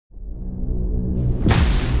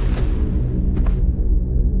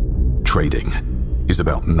trading is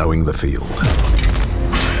about knowing the field,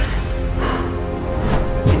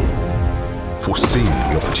 foreseeing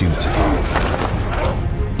the opportunity,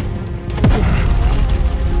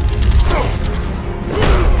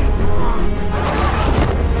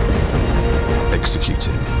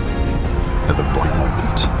 executing at the right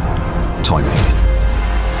moment. Timing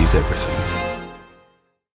is everything.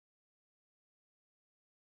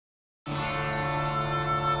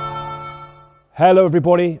 Hello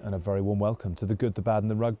everybody, and a very warm welcome to The Good, the Bad and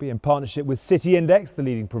the Rugby in partnership with City Index, the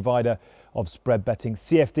leading provider of spread betting,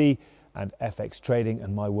 CFD and FX trading.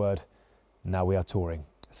 And my word, now we are touring.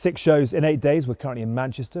 6 shows in 8 days. We're currently in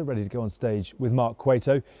Manchester, ready to go on stage with Mark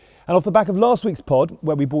Cueto. And off the back of last week's pod,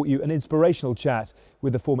 where we brought you an inspirational chat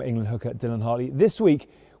with the former England hooker Dylan Hartley, this week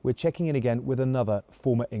we're checking in again with another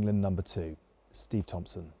former England number 2, Steve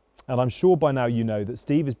Thompson. And I'm sure by now you know that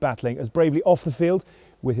Steve is battling as bravely off the field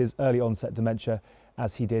with his early onset dementia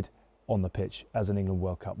as he did on the pitch as an England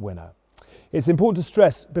World Cup winner. It's important to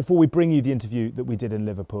stress before we bring you the interview that we did in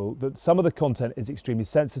Liverpool that some of the content is extremely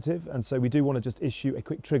sensitive, and so we do want to just issue a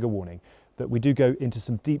quick trigger warning that we do go into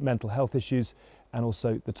some deep mental health issues and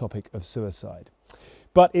also the topic of suicide.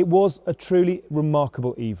 But it was a truly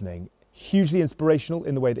remarkable evening, hugely inspirational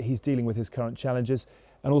in the way that he's dealing with his current challenges,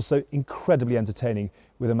 and also incredibly entertaining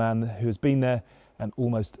with a man who has been there and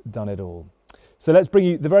almost done it all. So let's bring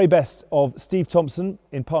you the very best of Steve Thompson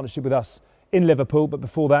in partnership with us in Liverpool. But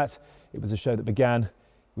before that, it was a show that began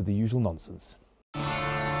with the usual nonsense.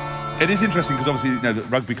 It is interesting because obviously, you know, that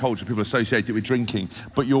rugby culture, people associate it with drinking,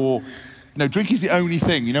 but drinking is the only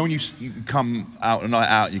thing. You know, when you come out a night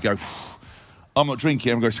out and you go, I'm not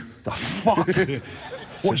drinking, everyone goes, the fuck?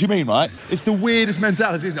 What do you mean, right? It's the weirdest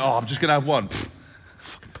mentality, isn't it? Oh, I'm just going to have one.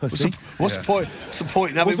 Pussy. What's the point? What's the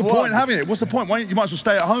point in having What's the point in having it? What's the point? You might as well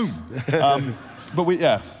stay at home.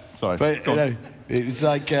 Sorry. But you know, it was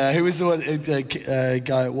like who was the one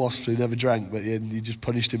guy at Wasps who never drank, but you just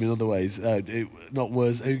punished him in other ways.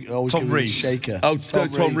 Tom Rees. Shaker. Oh,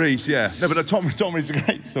 Tom Rees. Yeah. No, but Tom Rees is a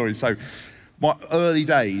great story. So, my early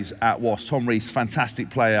days at Wasps, Tom Rees, fantastic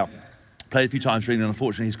player, played a few times for England.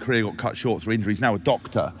 Unfortunately, his career got cut short through injuries. Now a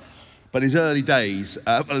doctor. But his early days,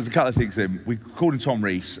 there's a couple of things in. We called him Tom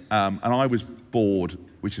Rees, and I was bored,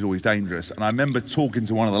 which is always dangerous. And I remember talking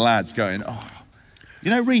to one of the lads going, oh,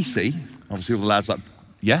 you know Reesy? Obviously all the lads like,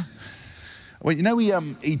 yeah? Well, you know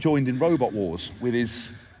he joined in Robot Wars with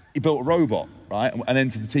he built a robot, right? And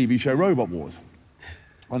entered the TV show Robot Wars.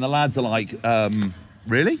 And the lads are like,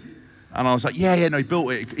 really? And I was like, yeah, no, he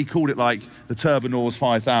built it. He called it like the Turbonaurs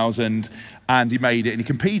 5000, and he made it, and he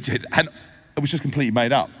competed. And it was just completely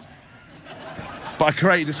made up. But I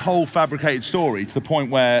created this whole fabricated story to the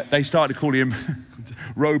point where they started calling him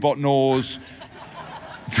Robot Nors,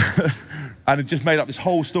 and it just made up this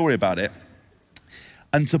whole story about it.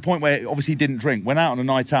 And to the point where obviously he didn't drink. Went out on a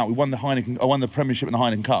night out. We won I won the Premiership and the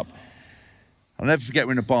Heineken Cup. I'll never forget,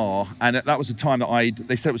 we're in a bar, and that was the time that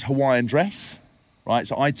they said it was Hawaiian dress, right?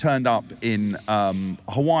 So I turned up in a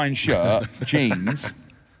Hawaiian shirt, jeans,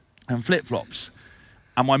 and flip-flops.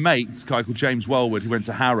 And my mate, this guy called James Wellwood, who went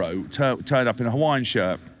to Harrow, turned up in a Hawaiian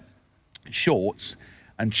shirt, shorts,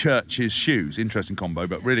 and Church's shoes. Interesting combo,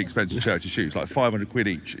 but really expensive Church's shoes, like 500 quid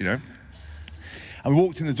each, you know? And we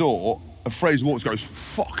walked in the door, and Fraser Watts goes,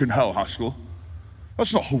 fucking hell, Haskell.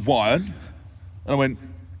 That's not Hawaiian. And I went,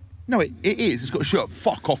 no, it is. It's got a shirt.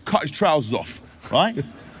 Fuck off. Cut his trousers off, right?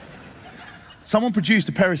 Someone produced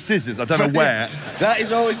a pair of scissors, I don't know where. That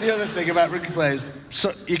is always the other thing about rugby players.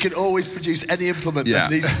 So you can always produce any implement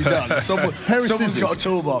that needs to be done. Someone's got a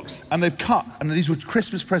toolbox. And they've cut, and these were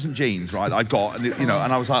Christmas present jeans, right, that I got, and, you know,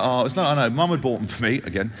 and I was like, oh, it's not, I know, Mum had bought them for me,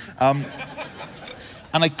 again. And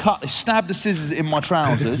they stabbed the scissors in my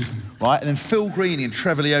trousers, right, and then Phil Greeny and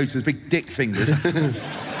Trevor Leota with big dick fingers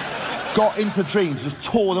got into the jeans, just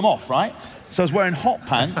tore them off, right? So I was wearing hot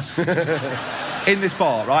pants in this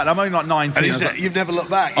bar, right? And I'm only like 19. And you've never looked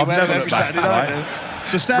back. I've never every looked back, Saturday night. Right?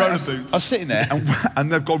 So I was sitting there,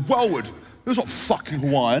 and they've gone, Wellwood, it was not fucking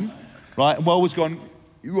Hawaiian, right? And Wellwood's gone,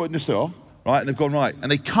 you right in this there, right? And they've gone, right.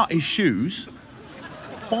 And they cut his shoes,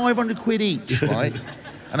 500 quid each, right?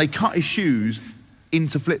 And they cut his shoes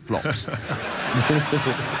into flip-flops.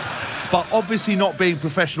 But obviously not being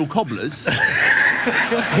professional cobblers, he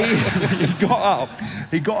got up,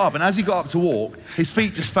 and as he got up to walk, his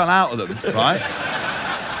feet just fell out of them, right?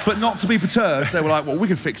 But not to be perturbed, they were like, well, we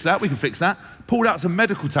can fix that, we can fix that. Pulled out some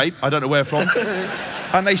medical tape, I don't know where from,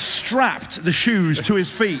 and they strapped the shoes to his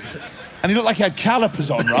feet, and he looked like he had calipers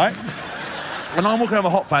on, right? And I'm walking over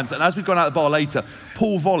hot pants, and as we'd gone out the bar later,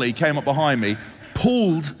 Paul Volley came up behind me,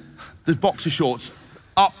 pulled the boxer shorts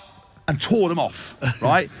up and tore them off,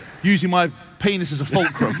 right? Using my penis as a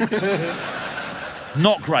fulcrum.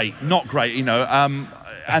 Not great, you know.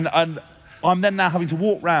 And I'm then now having to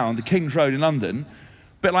walk round the King's Road in London,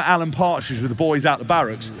 a bit like Alan Partridge with the boys out the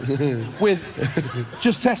barracks, with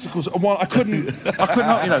just testicles. And one, I couldn't,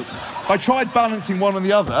 you know. I tried balancing one on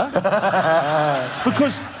the other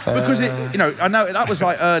because it, you know, I know that was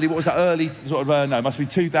like early. What was that? Early sort of no, it must be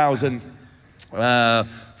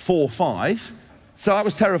 2004, 5. So that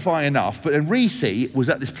was terrifying enough. But then Reece was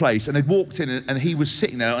at this place, and they'd walked in, and he was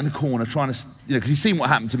sitting there in the corner trying to, you know, because he'd seen what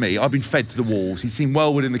happened to me. I'd been fed to the walls. He'd seen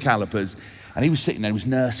well within the calipers, and he was sitting there, and he was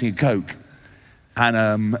nursing a Coke. And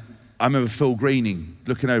I remember Phil Greening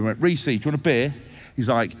looking over at Reece, do you want a beer? He's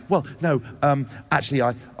like, well, no, actually,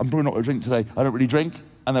 I'm probably not going to drink today. I don't really drink.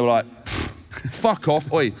 And they were like, fuck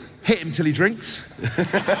off. Oi, hit him till he drinks.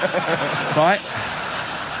 Right?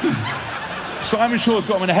 Simon Shaw's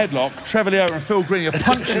got him in a headlock. Trevor Leo and Phil Greening are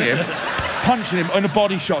punching him on a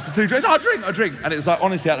body shot until he drinks. Oh, I drink. And it was like,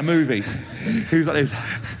 honestly, at the movie, he was like this.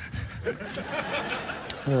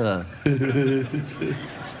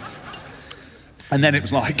 And then it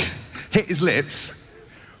was like, hit his lips.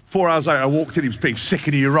 4 hours later, I walked in, he was being sick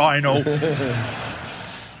in a urinal.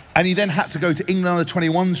 And he then had to go to England under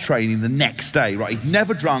 21s training the next day, right? He'd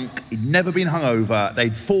never drunk, he'd never been hungover,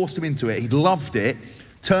 they'd forced him into it, he'd loved it,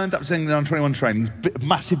 turned up to England under 21 training,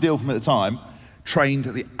 massive deal for him at the time, trained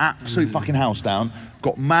at the absolute fucking house down,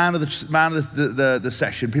 got man of the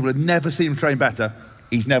session, people had never seen him train better,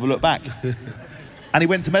 he's never looked back. And he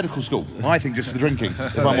went to medical school, I think just for the drinking,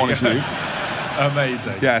 if I'm honest with you.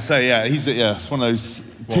 Amazing. Yeah, so yeah, it's one of those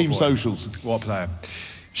team socials. What a player.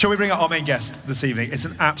 Shall we bring up our main guest this evening? It's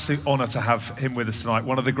an absolute honour to have him with us tonight.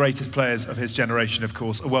 One of the greatest players of his generation, of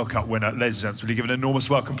course, a World Cup winner. Ladies and gents, will you give an enormous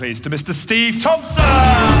welcome, please, to Mr. Steve Thompson!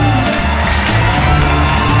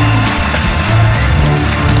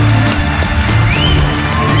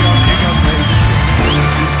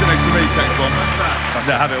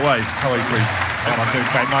 Have it away. How are you, Steve? I'm doing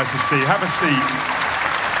great. Nice to see you. Have a seat.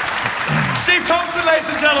 Steve Thompson, ladies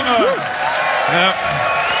and gentlemen. Yep.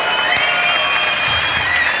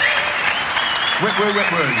 Whip.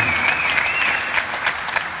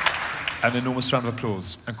 An enormous round of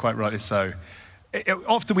applause, and quite rightly so.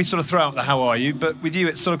 Often we sort of throw out the how are you, but with you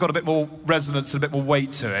it's sort of got a bit more resonance and a bit more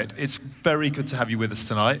weight to it. It's very good to have you with us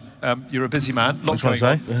tonight. You're a busy man. Lot going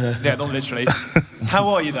on. Yeah, not literally. How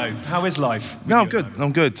are you though? How is life? No, I'm good.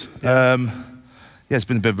 I'm good. Yeah. Yeah, it's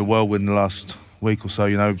been a bit of a whirlwind the last week or so.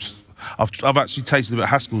 You know, I've actually tasted a bit of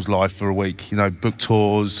Haskell's life for a week. You know, booked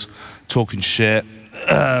tours, talking shit.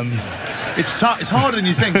 It's harder than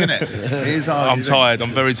you think, isn't it? It is hard. I'm tired.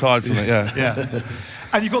 I'm very tired from it. Yeah. Yeah.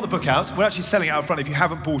 And you've got the book out. We're actually selling it out front. If you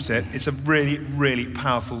haven't bought it, it's a really, really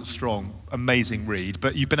powerful, strong, amazing read.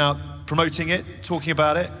 But you've been out promoting it, talking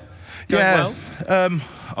about it. Going well?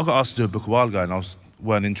 I got asked to do a book a while ago, and I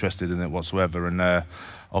weren't interested in it whatsoever. And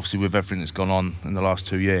obviously, with everything that's gone on in the last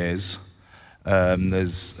 2 years,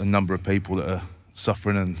 there's a number of people that are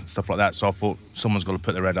suffering and stuff like that. So I thought someone's got to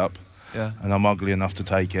put their head up. Yeah. And I'm ugly enough to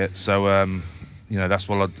take it. So you know, that's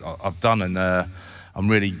what I've done, and I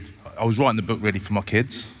was writing the book really for my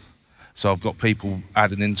kids, so I've got people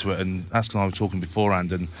adding into it, and Hask and I were talking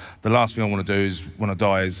beforehand, and the last thing I want to do is, when I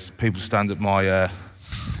die, is people stand at my at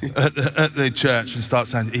the church and start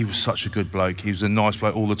saying he was such a good bloke, he was a nice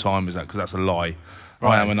bloke all the time, is that because that's a lie.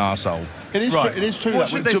 Right. I am an arsehole. It is, right. It is true. What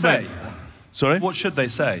should they say? Sorry? What should they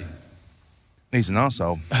say? He's an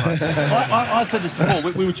arsehole. I said this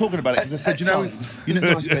before. We were talking about it because I said, you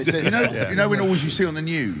know when always you see on the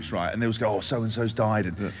news, right? And they always go, oh, so and so's died,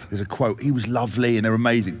 and there's a quote. He was lovely, and they're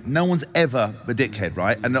amazing. No one's ever a dickhead,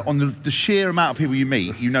 right? And on the sheer amount of people you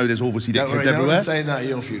meet, you know there's obviously dickheads everywhere. No one's saying that at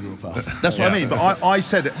your funeral, pal. That's what I mean. But I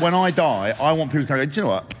said that when I die, I want people to go, do you know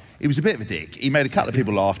what? He was a bit of a dick. He made a couple of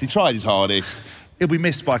people laugh. He tried his hardest. He'll be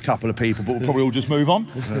missed by a couple of people, but we'll probably all just move on.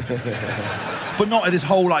 But not this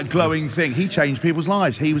whole like glowing thing. He changed people's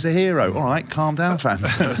lives. He was a hero. All right, calm down, fans.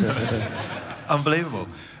 Unbelievable.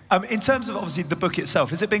 In terms of obviously the book itself,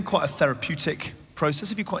 has it been quite a therapeutic process?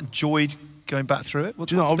 Have you quite enjoyed going back through it?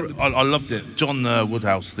 Do you know, I loved it. John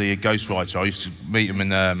Woodhouse, the ghostwriter, I used to meet him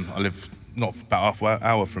in, I live not about half an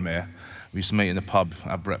hour from here. We used to meet in the pub,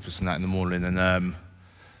 have breakfast and that in the morning, and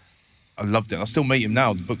I loved it. I still meet him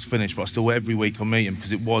now. The book's finished, but I still every week I meet him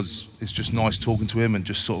because it's just nice talking to him and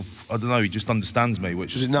just sort of, I don't know, he just understands me,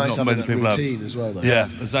 which is nice not many people routine have. As well, though. Yeah,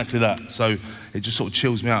 exactly that. So it just sort of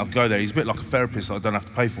chills me out. I go there. He's a bit like a therapist that I don't have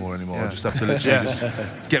to pay for anymore. Yeah. I just have to literally just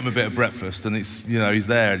get him a bit of breakfast, and it's, you know, he's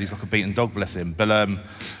there and he's like a beaten dog, bless him. But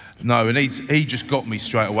no, and he just got me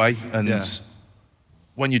straight away. And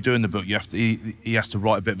when you're doing the book, you have to he has to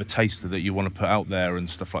write a bit of a taster that you want to put out there and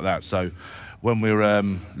stuff like that. So when we were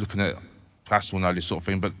looking at Pastor will know this sort of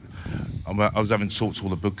thing, but I was having talks to all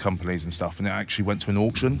the book companies and stuff, and it actually went to an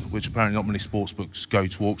auction, which apparently not many sports books go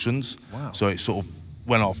to auctions. Wow. So it sort of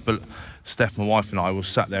went off. But Steph, my wife, and I were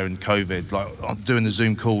sat there in COVID, like I'm doing the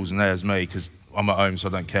Zoom calls, and there's me, because I'm at home, so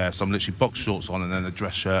I don't care. So I'm literally box shorts on and then a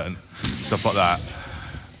dress shirt and stuff like that.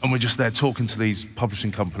 And we're just there talking to these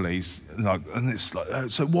publishing companies, and it's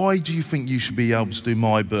like, so why do you think you should be able to do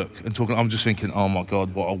my book? And talking, I'm just thinking, oh my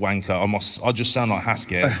God, what a wanker! I just sound like Hask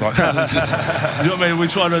here. Like, you know what I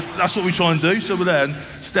mean? That's what we try and do. So we're there, and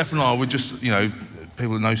Steph and I were just,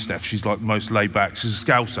 people that know Steph, she's like most laid back. She's a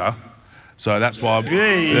Scouser, so that's why.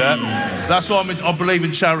 That's why I believe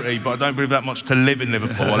in charity, but I don't believe that much to live in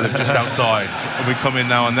Liverpool. I live just outside, and we come in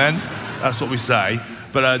now and then. That's what we say.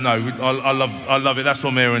 But no, I love it. That's why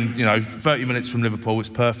I'm here, and 30 minutes from Liverpool, it's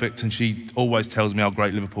perfect. And she always tells me how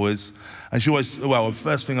great Liverpool is. And she always, the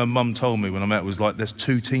first thing her mum told me when I met was like, "There's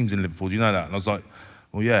 2 teams in Liverpool. Do you know that?" And I was like,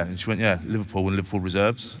 "Well, yeah." And she went, "Yeah, Liverpool and Liverpool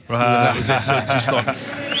reserves." Right. And that was it.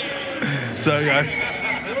 So just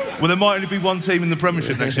like, well, there might only be 1 team in the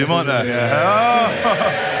Premiership next year, might there?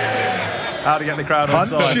 Yeah. How to get the crowd on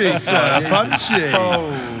side. Punchy.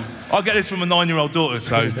 Bold. I get this from a 9-year-old daughter,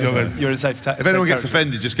 so you're in safe If anyone gets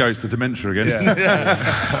offended, just go to the dementia again.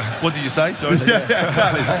 Yeah. What did you say? Sorry. Yeah,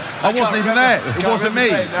 exactly. I wasn't even there. It wasn't me.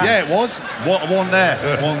 Yeah, it was. One there.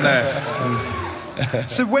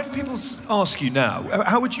 So when people ask you now,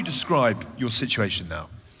 how would you describe your situation now?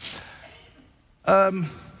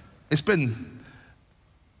 It's been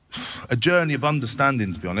a journey of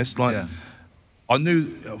understanding, to be honest. I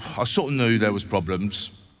sort of knew there was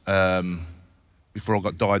problems before I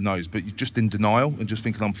got diagnosed, but you're just in denial and just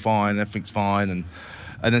thinking I'm fine, everything's fine, and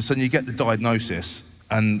then suddenly you get the diagnosis,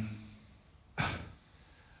 and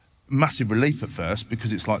massive relief at first,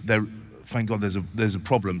 because it's like, thank God there's a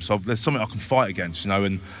problem, so there's something I can fight against,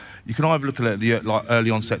 and you can either look at it like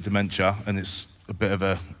early-onset dementia, and it's a bit of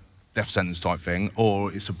a death sentence type thing,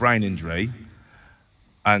 or it's a brain injury,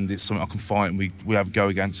 and it's something I can fight, and we have a go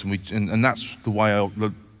against, and that's the way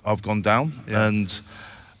I've gone down. Yeah. And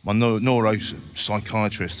my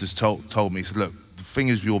neuropsychiatrist has told me, he said, look, the thing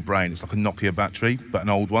is with your brain, it's like a Nokia battery, but an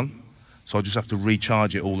old one. So I just have to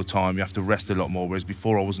recharge it all the time. You have to rest a lot more, whereas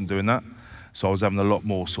before I wasn't doing that. So I was having a lot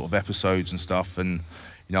more sort of episodes and stuff, and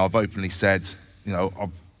I've openly said,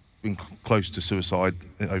 I've been close to suicide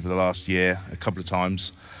over the last year a couple of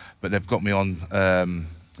times, but they've got me on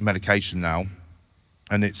medication now.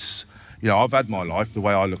 And it's, I've had my life the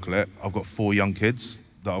way I look at it. I've got 4 young kids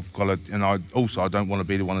that I've got to, and I don't want to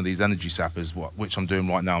be one of these energy sappers, which I'm doing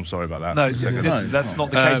right now. I'm sorry about that. No, that's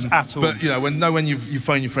not the case at all. But when you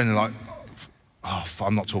phone your friend and like, oh,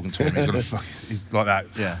 I'm not talking to him, he's gonna he's like that.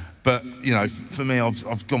 Yeah. But for me,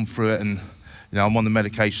 I've gone through it, and I'm on the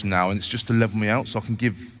medication now, and it's just to level me out, so I can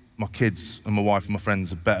give my kids and my wife and my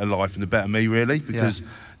friends a better life and a better me, really, because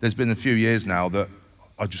there's been a few years now that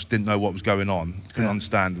I just didn't know what was going on, couldn't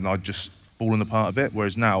understand, and I'd just fallen apart a bit,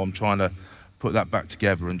 whereas now I'm trying to put that back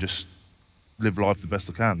together and just live life the best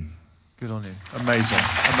I can. Good on you. Amazing.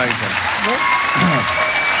 Amazing.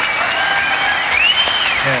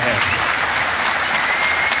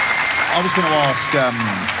 I was going to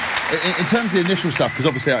ask, in terms of the initial stuff, because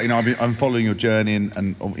obviously, I'm following your journey,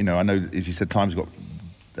 and I know, as you said, times got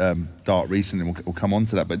dark recently, and we'll come on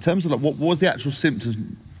to that. But in terms of what was the actual symptoms?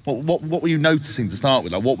 What were you noticing to start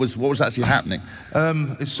with? Like, what was actually happening?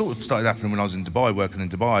 It sort of started happening when I was in Dubai, working in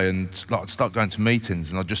Dubai, and I'd start going to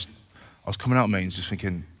meetings, and I was coming out of meetings just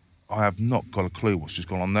thinking, I have not got a clue what's just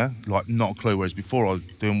gone on there. Like, not a clue. Whereas before I was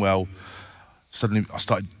doing well, suddenly I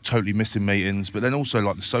started totally missing meetings. But then also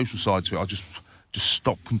like the social side to it, I just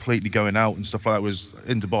stopped completely going out and stuff like that. Was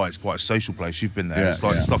in Dubai, it's quite a social place. You've been there. It's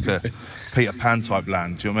like a Peter Pan type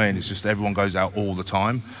land. Do you know what I mean? It's just everyone goes out all the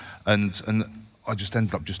time, and I just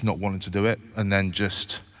ended up just not wanting to do it, and then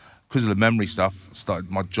just because of the memory stuff,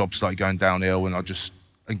 my job started going downhill, and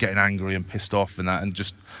getting angry and pissed off and that, and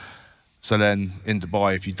just so then in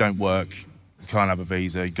Dubai, if you don't work, you can't have a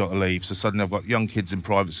visa, you got to leave. So suddenly I've got young kids in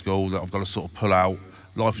private school that I've got to sort of pull out.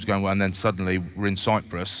 Life was going well, and then suddenly we're in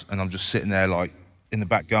Cyprus, and I'm just sitting there like in the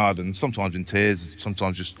back garden, sometimes in tears,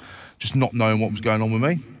 sometimes just not knowing what was going on with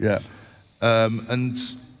me. Yeah. And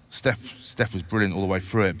Steph was brilliant all the way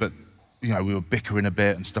through it, but we were bickering a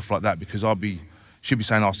bit and stuff like that, because she'd be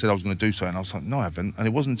saying, I said I was going to do something, and I was like, no, I haven't. And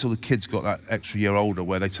it wasn't until the kids got that extra year older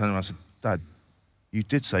where they turned around and said, Dad, you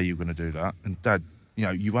did say you were going to do that, and Dad,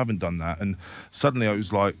 you haven't done that. And suddenly I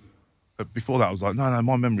was like, before that I was like, no,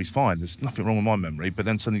 my memory's fine, there's nothing wrong with my memory. But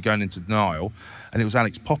then suddenly going into denial, and it was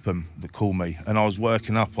Alex Popham that called me, and I was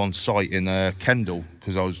working up on site in Kendal,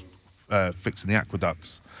 because I was fixing the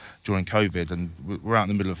aqueducts during COVID, and we're out in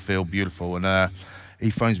the middle of the field, beautiful, and he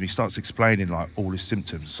phones me, starts explaining like all his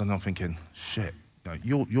symptoms, and I'm thinking, shit,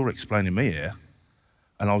 you're explaining me here,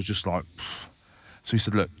 and I was just like, pfft. So he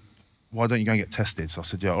said, look, why don't you go and get tested? So I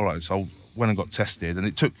said, yeah, all right. So I went and got tested, and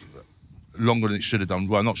it took longer than it should have done.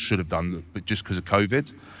 Well, not should have done, but just because of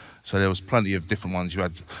COVID. So there was plenty of different ones you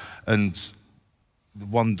had, and the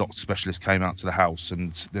one doctor specialist came out to the house,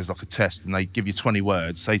 and there's like a test, and they give you 20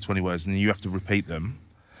 words, say 20 words, and you have to repeat them.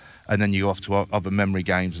 And then you go off to other memory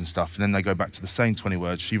games and stuff, and then they go back to the same 20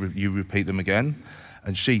 words, you repeat them again.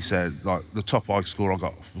 And she said, like, the top I score I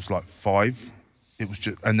got was like 5. It was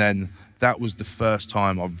just, and then that was the first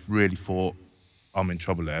time I've really thought, I'm in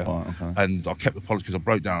trouble there. Oh, okay. And I kept apologizing, because I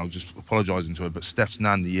broke down, I was just apologising to her, but Steph's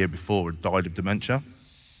nan the year before had died of dementia.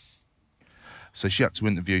 So she had to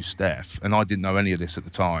interview Steph, and I didn't know any of this at the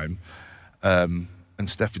time. And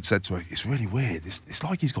Steph had said to her, it's really weird, it's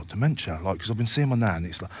like he's got dementia, like, because I've been seeing my nan,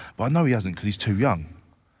 it's like, but I know he hasn't because he's too young.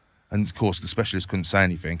 And of course the specialist couldn't say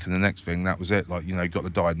anything, and the next thing, that was it, like, you know, got the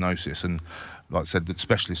diagnosis, and like I said, the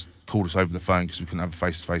specialist called us over the phone because we couldn't have a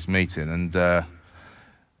face-to-face meeting, and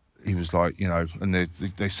he was like, you know, and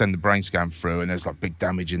they send the brain scan through, and there's like big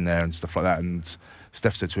damage in there and stuff like that, and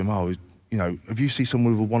Steph said to him, oh, you know, have you seen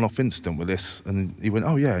someone with a one-off incident with this? And he went,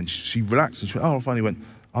 oh yeah, and she relaxed, and she went, oh, fine. He went,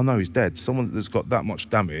 oh no, he's dead. Someone that's got that much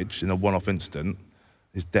damage in a one-off incident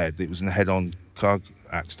is dead. It was in a head-on car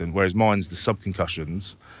accident, whereas mine's the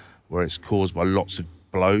subconcussions, where it's caused by lots of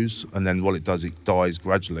blows, and then what it does, it dies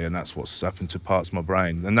gradually, and that's what's happened to parts of my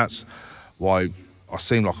brain. And that's why I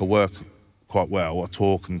seem like I work quite well, I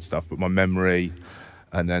talk and stuff, but my memory,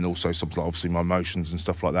 and then also something like obviously my emotions and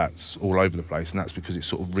stuff like that's all over the place, and that's because it's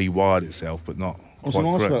sort of rewired itself, but not quite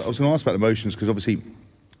correct. I was going to ask about emotions, because obviously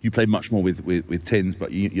you played much more with Tinds,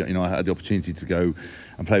 but you know, I had the opportunity to go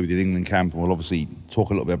and play with you in England camp, and we'll obviously talk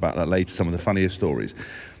a little bit about that later, some of the funniest stories.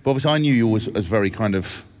 But obviously I knew you as very kind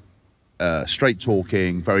of straight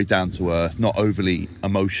talking, very down to earth, not overly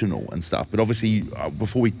emotional and stuff. But obviously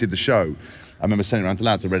before we did the show, I remember sending around to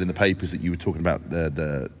lads, I read in the papers that you were talking about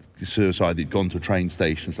the suicide, that you'd gone to a train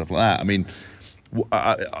station and stuff like that. I mean,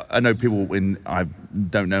 I know people, I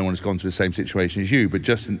don't know anyone who's gone through the same situation as you, but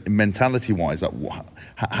just mentality-wise, like,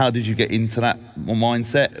 how did you get into that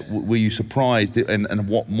mindset? Were you surprised, and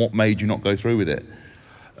what made you not go through with it?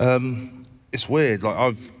 It's weird. Like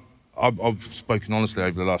I've spoken honestly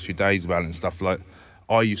over the last few days about it and stuff. Like,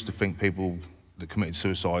 I used to think people that committed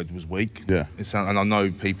suicide was weak. Yeah. And I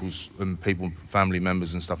know family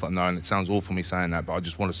members and stuff like that, and it sounds awful me saying that, but I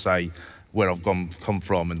just want to say where I've come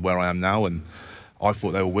from and where I am now. And I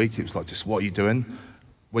thought they were weak. It was like, just what are you doing?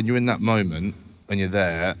 When you're in that moment and you're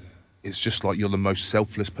there, it's just like you're the most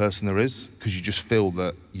selfless person there is, because you just feel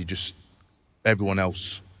that everyone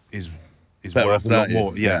else is worth a lot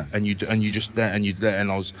more. Yeah. And you just there,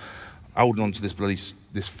 and I was holding on to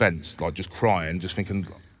this fence, like just crying, just thinking,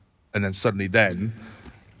 and then suddenly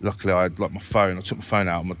luckily I had like my phone, I took my phone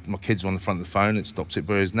out, my kids were on the front of the phone, it stopped it,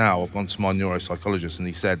 whereas now I've gone to my neuropsychologist, and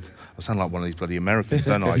he said, I sound like one of these bloody Americans,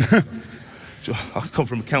 don't I? I come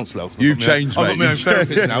from a counsellor. You've changed, mate. I've got my own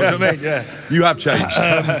therapist now, do you know what I mean? Yeah. You have changed.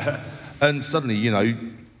 And suddenly, you know,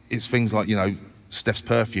 it's things like, you know, Steph's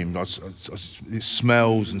perfume, it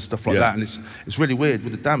smells and stuff like that, and it's really weird.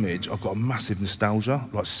 With the damage, I've got a massive nostalgia,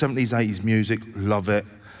 like 70s, 80s music, love it.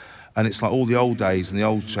 And it's like all the old days and the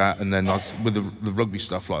old chat, and then with the rugby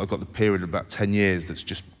stuff, like I've got the period of about 10 years that's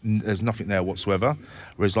just, there's nothing there whatsoever.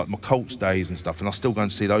 Whereas like my Colts days and stuff, and I still go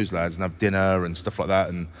and see those lads and have dinner and stuff like that,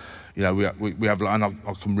 and you know, we have, and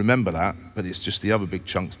I can remember that, but it's just the other big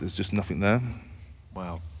chunks, there's just nothing there.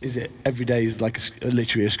 Wow. Is it every day is like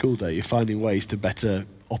literally a school day? You're finding ways to better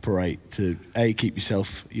operate, to keep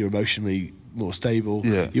yourself, you're emotionally more stable.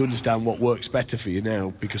 Yeah. You understand what works better for you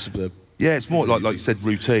now because of the... Yeah, it's more like you said,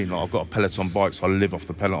 routine. Like I've got a Peloton bike, so I live off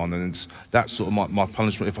the Peloton, and that's sort of my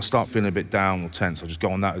punishment. If I start feeling a bit down or tense, I just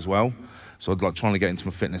go on that as well. So I'd like trying to get into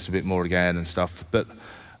my fitness a bit more again and stuff.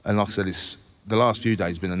 And like I said, the last few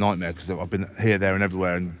days have been a nightmare, because I've been here, there and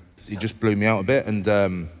everywhere, and it just blew me out a bit.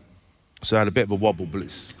 And so I had a bit of a wobble, but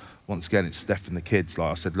once again, it's Steph and the kids.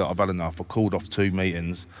 Like I said, look, I've had enough. I called off 2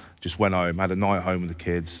 meetings, just went home, had a night home with the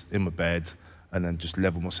kids, in my bed, and then just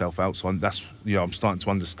level myself out. So that's, you know, I'm starting to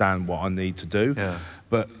understand what I need to do. Yeah.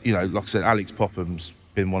 But, you know, like I said, Alex Popham's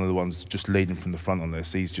been one of the ones just leading from the front on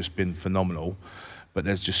this. He's just been phenomenal. But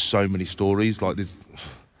there's just so many stories. Like there's,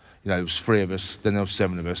 you know, there was 3 of us, then there was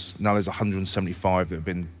 7 of us. Now there's 175 that have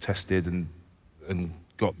been tested and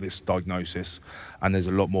got this diagnosis, and there's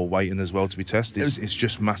a lot more waiting as well to be tested. It's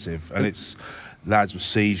just massive, and it's lads with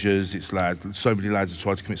seizures, it's lads, so many lads have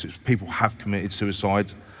tried to commit suicide. People have committed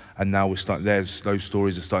suicide, and now those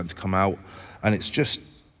stories are starting to come out, and it's just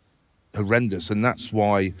horrendous. And that's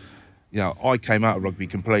why, I came out of rugby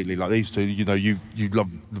completely. Like these two, you love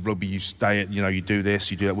the rugby, you stay at, you do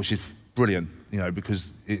this, you do that, which is brilliant,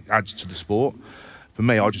 because it adds to the sport. For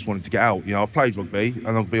me, I just wanted to get out. I played rugby, and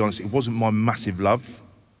I'll be honest, it wasn't my massive love.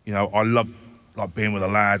 I loved like being with the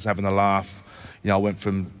lads, having a laugh. I went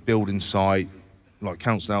from building site, like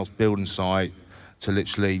council house building site, to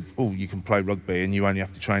literally, you can play rugby and you only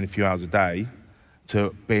have to train a few hours a day,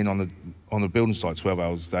 to being on the building site 12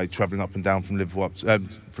 hours a day, travelling up and down from Liverpool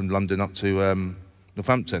from London up to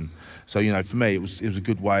Northampton. So for me, it was a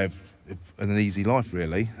good way of an easy life,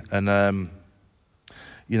 really. And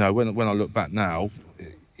when I look back now,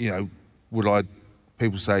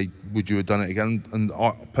 people say, would you have done it again? And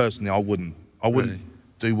personally, I wouldn't. I wouldn't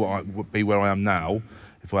be where I am now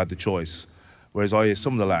if I had the choice. Whereas I hear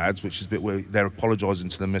some of the lads, which is a bit weird, they're apologising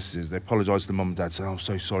to the missus, they apologise to the mum and dad, saying, I'm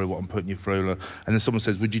so sorry what I'm putting you through. And then someone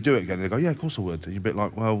says, would you do it again? And they go, yeah, of course I would. And you're a bit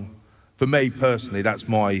like, well, for me personally, that's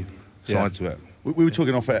my side to it. We were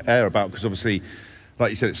talking off air about, because obviously,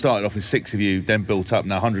 like you said, it started off with 6 of you, then built up,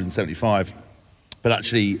 now 175. But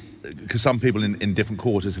actually, because some people in different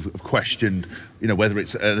quarters have questioned, whether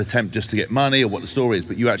it's an attempt just to get money or what the story is.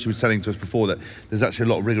 But you actually were telling to us before that there's actually a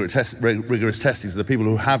lot of rigorous testing. So the people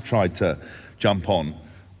who have tried to jump on,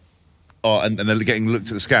 and they're getting looked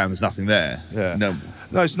at the scan, there's nothing there. Yeah.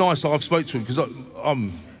 No, it's nice. I've spoke to him because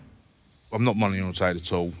I'm not money on trade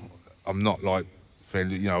at all. I'm not like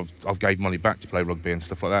feeling, I've gave money back to play rugby and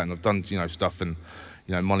stuff like that, and I've done stuff, and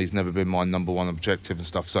money's never been my number one objective and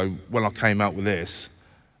stuff. So when I came out with this,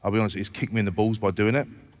 I'll be honest, it's kicked me in the balls by doing it,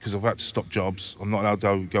 because I've had to stop jobs. I'm not allowed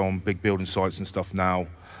to go on big building sites and stuff now.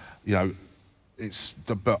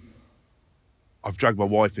 But I've dragged my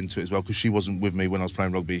wife into it as well, because she wasn't with me when I was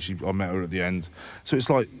playing rugby. I met her at the end. So it's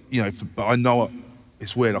like, but I know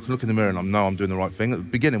it's weird. I can look in the mirror and I know I'm doing the right thing. At the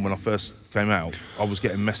beginning, when I first came out, I was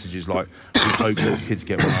getting messages like, we hope your kids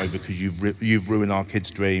get run over because you've ruined our kids'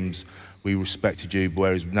 dreams. We respected you,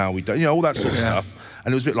 whereas now we don't. All that sort of stuff.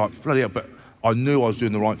 And it was a bit like, bloody hell, but I knew I was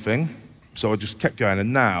doing the right thing. So I just kept going.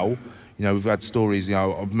 And now, we've had stories,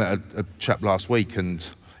 I've met a chap last week, and,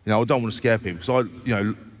 I don't want to scare people, because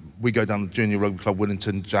we go down the Junior Rugby Club,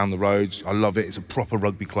 Willington, down the road. I love it. It's a proper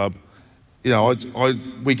rugby club. We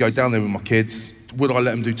go down there with my kids. Would I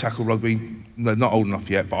let them do tackle rugby? They're not old enough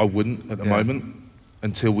yet, but I wouldn't at the moment,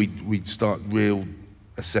 until we start real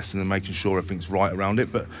assessing and making sure everything's right around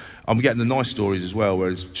it. But I'm getting the nice stories as well,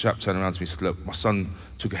 where this chap turned around to me and said, look, my son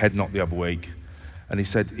took a head knock the other week, and he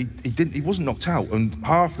said he wasn't knocked out, and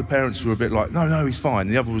half the parents were a bit like, no, he's fine,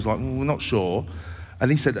 and the other was like, well, we're not sure.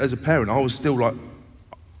 And he said, as a parent, I was still like,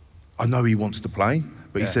 I know he wants to play,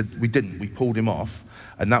 but he said we didn't. We pulled him off,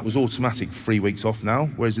 and that was automatic 3 weeks off now.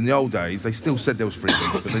 Whereas in the old days, they still said there was 3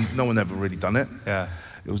 weeks, but then no one ever really done it. Yeah.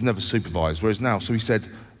 It was never supervised. Whereas now, so he said,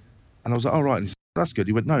 and I was like, all right. And he said, that's good.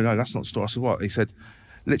 He went, no, that's not the story. I said, what? And he said,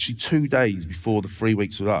 literally 2 days before the 3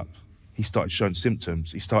 weeks was up, he started showing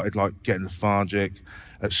symptoms. He started like getting lethargic.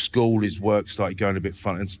 At school, his work started going a bit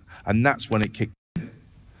funny, and that's when it kicked in.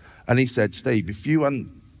 And he said, Steve, if you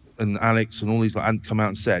and Alex and all these hadn't come out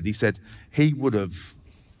and said, he said he would have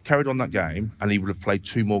carried on that game, and he would have played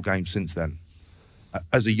 2 more games since then.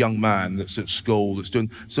 As a young man that's at school, that's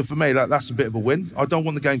doing. So for me, that's a bit of a win. I don't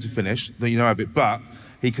want the game to finish, have it, but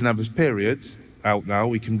he can have his periods out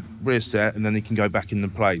now, he can reset, and then he can go back in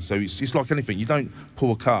and play. So it's like anything. You don't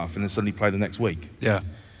pull a calf and then suddenly play the next week. Yeah.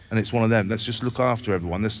 And it's one of them. Let's just look after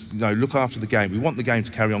everyone. Let's look after the game. We want the game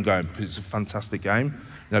to carry on going, because it's a fantastic game.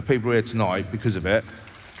 People are here tonight because of it.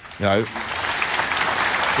 Yeah.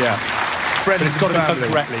 Friends, but it's got to be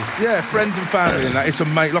done correctly. Yeah, friends and family, and that. It's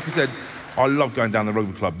amazing. Like I said, I love going down the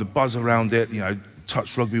rugby club. The buzz around it.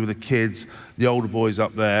 Touch rugby with the kids, the older boys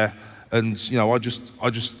up there, and I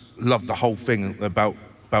just love the whole thing about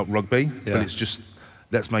rugby. Yeah. But it's just,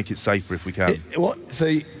 let's make it safer if we can.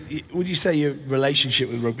 So would you say your relationship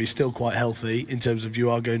with rugby is still quite healthy in terms of you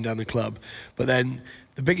are going down the club, but then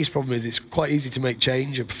the biggest problem is it's quite easy to make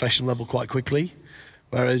change at professional level quite quickly?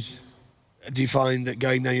 Whereas, do you find that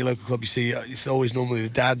going down your local club, you see it's always normally the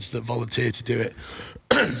dads that volunteer to do it?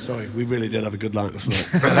 Sorry, we really did have a good night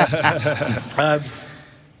last night.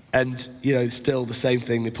 And still the same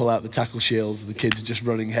thing. They pull out the tackle shields. The kids are just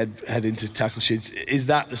running head into tackle shields. Is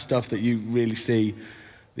that the stuff that you really see?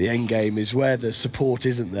 The end game is where the support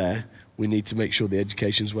isn't there. We need to make sure the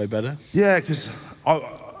education's way better. Yeah, because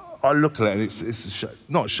I look at it, and it's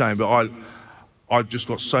not a shame, but I've just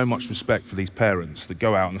got so much respect for these parents that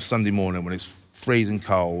go out on a Sunday morning when it's freezing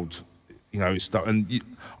cold, and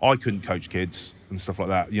I couldn't coach kids. and stuff like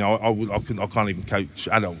that. You know, I can't even coach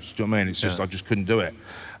adults. Do you know what I mean? It's just I just couldn't do it.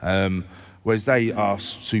 Whereas they are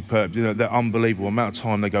superb. You know, they're unbelievable. The amount of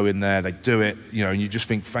time they go in there, they do it. You know, and you just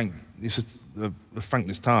think, it's a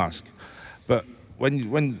thankless task. But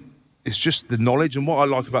when it's just the knowledge, and what I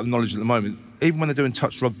like about the knowledge at the moment, even when they're doing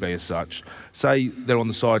touch rugby as such, say they're on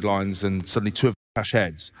the sidelines and suddenly two of them clash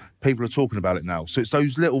heads, people are talking about it now. So it's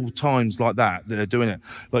those little times like that they're doing it.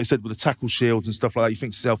 Like I said, with the tackle shields and stuff like that, you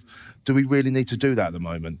think to yourself, do we really need to do that at the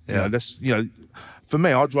moment? Yeah. You know, for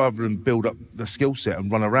me, I'd rather them build up the skill set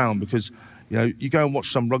and run around, because, you know, you go and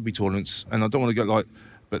watch some rugby tournaments, and I don't want to go like,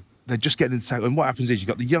 but they're just getting into tackle. And what happens is you've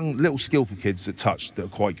got the young, little skillful kids that touch that are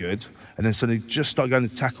quite good, and then suddenly just start going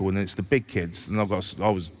to tackle, and then it's the big kids. And I was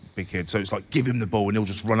a big kid, so it's like, give him the ball and he'll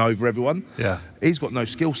just run over everyone. Yeah. He's got no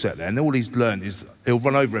skill set there, and all he's learned is he'll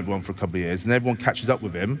run over everyone for a couple of years, and everyone catches up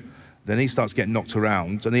with him. Then he starts getting knocked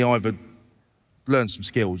around, and he either learns some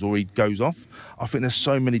skills or he goes off. I think there's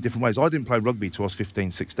so many different ways. I didn't play rugby till I was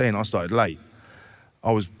 15, 16. I started late.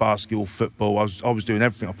 I was basketball, football. I was doing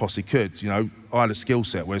everything I possibly could. You know, I had a skill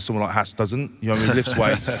set where someone like Hask doesn't. You know, what I mean, lifts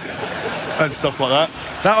weights and stuff like that.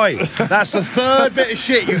 That way, that's the third bit of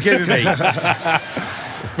shit you've given me.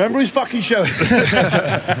 Remember his fucking show?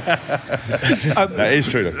 That is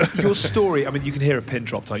true, though. Your story, I mean, you can hear a pin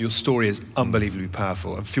drop tonight. Your story is unbelievably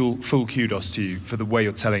powerful, and full kudos to you for the way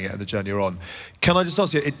you're telling it and the journey you're on. Can I just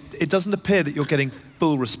ask you, it doesn't appear that you're getting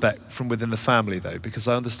full respect from within the family, though, because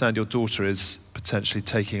I understand your daughter is potentially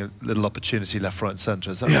taking a little opportunity left, right and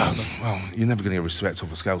centre. Is that right? Well, you're never going to get respect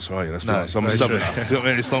off a Scouser, are you? Let's be honest. I'm a very southerner. true. You know what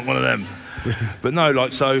I mean? It's not one of them. But no,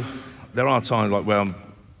 like, so there are times like where I'm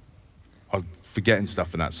forgetting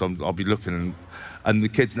stuff and that, so I'll be looking, and the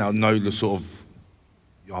kids now know the sort of,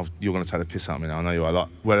 oh, you're going to take the piss out of me now, I know you are, like,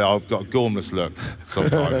 where I've got a gormless look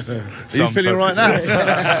sometimes. Are you feeling right now?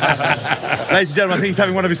 Ladies and gentlemen, I think he's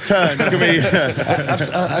having one of his turns.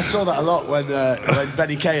 I saw that a lot when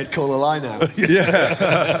Benny Kay had called a line out.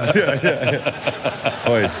 Yeah.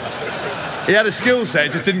 Oi. He had a skill set,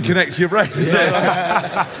 it just didn't connect to your brain.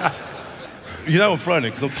 You know I'm throwing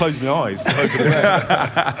it because I've closed my eyes.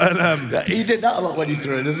 And, he did that a lot when you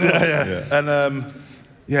threw it, as well. Yeah. And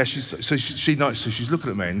yeah, she knows. So she's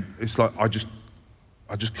looking at me, and it's like I just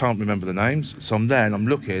can't remember the names. So I'm there and I'm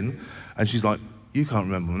looking, and she's like, "You can't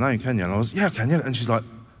remember my name, can you?" And I was, "Yeah, I can." Yeah. And she's like,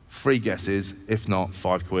 3 guesses, if not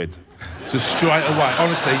 £5. So straight away,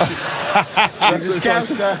 honestly. She's a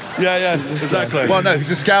Scouser. Yeah, exactly. Well, no, he's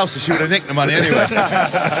a Scouser. She would have nicked the money anyway.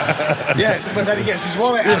 Yeah, but then he gets his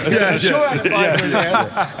wallet out. I'm sure I had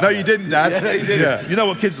 £5. No, you didn't, Dad. Yeah, you did. Yeah. You know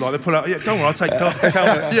what kids are like? They pull out, yeah, don't worry, I'll take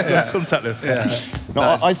contactless. Yeah. No,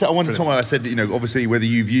 I one time I said that, you know, obviously whether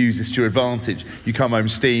you've used this to your advantage, you come home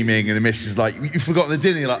steaming and the missus is like, you've forgotten the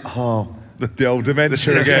dinner, you're like, oh, the old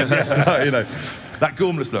dementia again. You know. That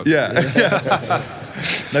gormless look. Yeah.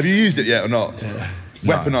 Have you used it yet or not?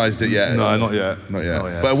 Weaponised it yet? No, not yet. Not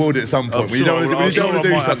yet. But I will do at some point. When you don't want to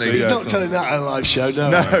do something. He's not telling that at a live show,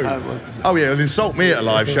 no. Oh yeah, he'll insult me at a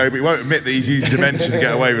live show, but he won't admit that he's used dementia to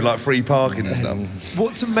get away with like free parking and stuff.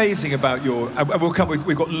 What's amazing about your, and we've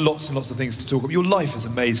got lots and lots of things to talk about. Your life is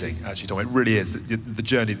amazing, actually, Tom. It really is, the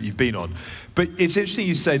journey that you've been on. But it's interesting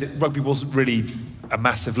you say that rugby wasn't really a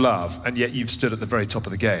massive love, and yet you've stood at the very top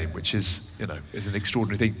of the game, which is, you know, is an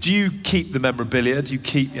extraordinary thing. Do you keep the memorabilia? Do you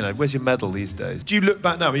keep, you know, where's your medal these days? Do you look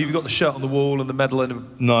back now? I mean, you've got the shirt on the wall and the medal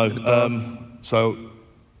in No, so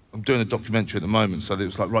I'm doing a documentary at the moment, so it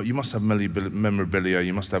was like, right, you must have memorabilia,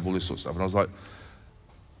 you must have all this sort of stuff. And I was like,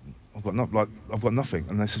 I've got nothing.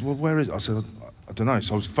 And they said, well, where is it? I said, I don't know.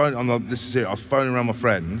 So I was phoning, I was phoning around my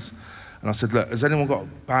friends, and I said, look, has anyone got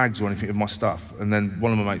bags or anything of my stuff? And then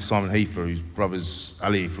one of my mates, Simon Heifer, whose brother's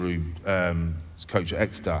Ali, who's coach at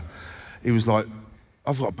Exeter, he was like,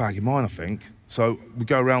 I've got a bag in mine, I think. So we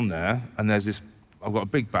go around there, and there's this, I've got a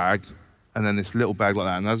big bag, and then this little bag like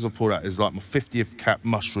that, and as I pull out, is like my 50th cap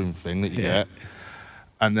mushroom thing that you get,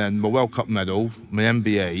 and then my World Cup medal, my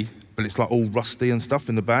MBE, but it's like all rusty and stuff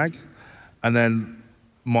in the bag, and then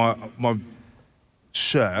my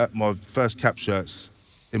shirt, my first cap shirt's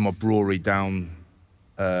in my brewery down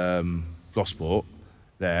Gosport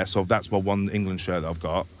there, so that's my one England shirt that I've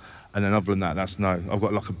got, and then other than that, I've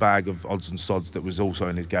got like a bag of odds and sods that was also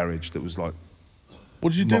in his garage that was like.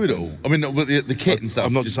 What did you do with it all? I mean, the kit and stuff.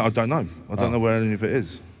 I don't know. I don't know where any of it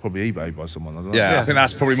is. Probably eBay by someone. I don't know. Yeah, I think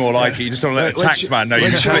that's probably more like it. You just don't let the tax man know you're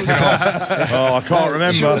taking it off. Oh, I can't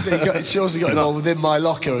remember. Shawsey got involved within my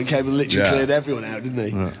locker and came and literally cleared everyone out, didn't he?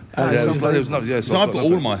 So I've got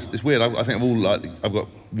all my. It's weird. I think I've got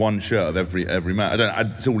one shirt of every man.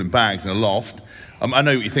 It's all in bags in a loft. I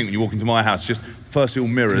know what you think when you walk into my house. Just firstly all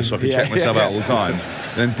mirrors, so I can check myself out all the time.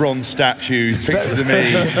 then bronze statues, pictures of me,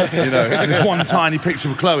 you know. There's one tiny picture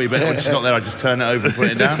of Chloe, but when she's not there, I just turn it over and put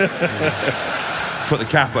it down. Put the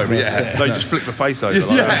cap over it. So you just flick the face over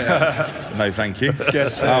like that. No, thank you.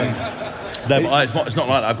 Yes. No, but it's not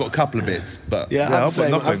like that. I've got a couple of bits, but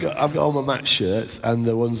I've got all my match shirts and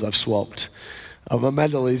the ones I've swapped. My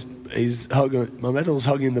medal is hung. My medal's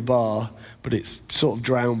hung in the bar, but it's sort of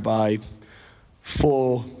drowned by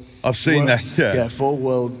 4. I've seen that. Yeah. 4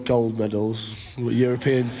 world gold medals,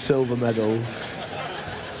 European silver medal,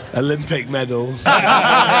 Olympic medal. There's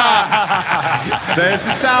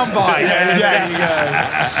the soundbite.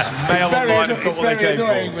 It's very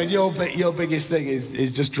annoying when your biggest thing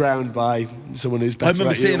is just drowned by someone who's better. I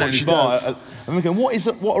remember seeing that in the bar. I'm going,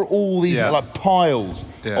 what are all these like piles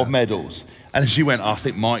of medals? And she went, I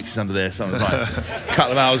think Mike's under there. So I was like, a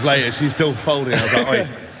couple of hours later, she's still folding. I was like, wait,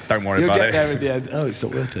 don't worry about it. You'll get there in the end. Oh, it's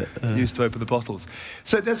not worth it. Used to open the bottles.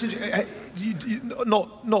 So that's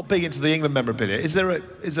not big into the England memorabilia. Is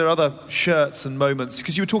there other shirts and moments?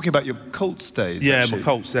 Because you were talking about your Colts days. Yeah, actually. my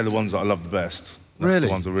Colts, they're the ones that I love the best. That's Really?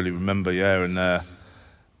 the ones I really remember, yeah. And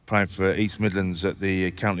playing for East Midlands at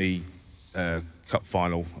the county cup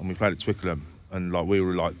final, and we played at Twickenham, and like we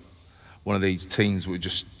were like one of these teams we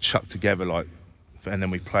just chucked together, like, and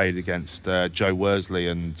then we played against Joe Worsley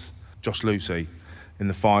and Josh Lucy in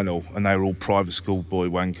the final, and they were all private school boy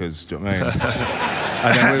wankers, do you know what I mean?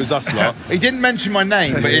 And then it was us lot. He didn't mention my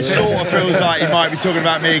name, but it sort of feels like he might be talking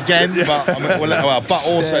about me again. But but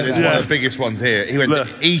also there's one of the biggest ones here. He went to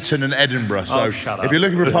Eton and Edinburgh. So if you're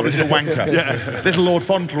looking for a publisher wanker, there's a Lord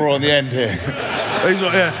Fauntleroy on the end here.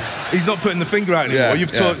 He's not putting the finger out anymore.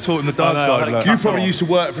 You've taught him the dark side. Like, you probably used to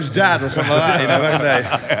work for his dad or something like that, you know,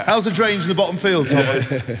 haven't they? How's the drains in the bottom field, Tom?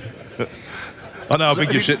 I know how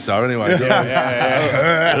big your shits are anyway.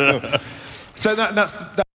 So that's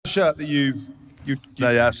the shirt that you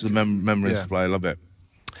No, that's the memories to play. I love it.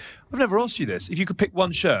 I've never asked you this. If you could pick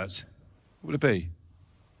one shirt, what would it be?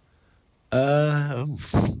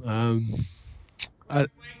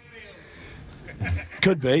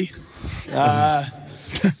 Could be.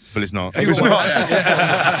 But it's not. It's not.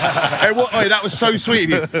 Oi, that was so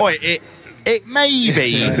sweet of you. Oi, it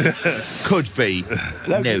maybe could be.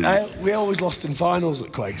 No. We always lost in finals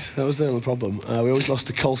at Queggs. That was the only problem. We always lost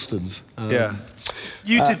to Colstons.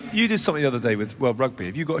 You did something the other day with rugby.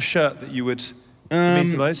 Have you got a shirt that you would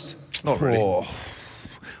means the most? Not really.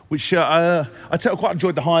 Which shirt? I quite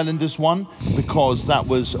enjoyed the Highlanders one because that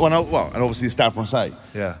was and obviously the Stade Francais.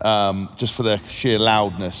 Yeah. Just for their sheer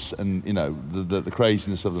loudness and the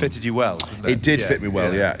craziness of them. Fitted you well, didn't it? It did fit me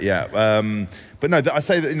well. Yeah. But no, I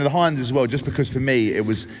say that the Highlanders as well, just because for me it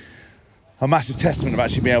was a massive testament of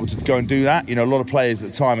actually being able to go and do that. You know, a lot of players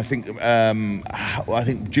at the time, I think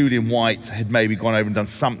Julian White had maybe gone over and done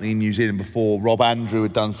something in New Zealand before. Rob Andrew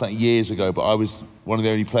had done something years ago, but I was one of the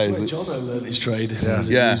only players. That's where Jono learned his trade. In New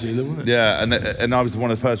Zealand, wasn't it? Yeah, and I was one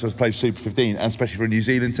of the first ones to play Super 15, and especially for a New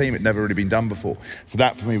Zealand team, it never really been done before. So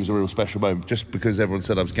that for me was a real special moment, just because everyone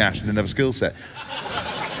said I was gash and didn't have a skill set.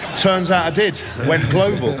 Turns out I did. Went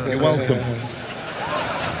global. You're welcome.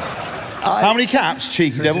 How many caps,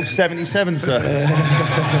 cheeky devil? 77, sir.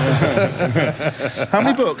 How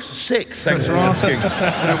many books? 6, thanks for asking.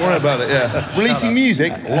 Don't worry about it, yeah. Releasing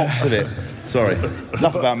music? Lots of it. Sorry.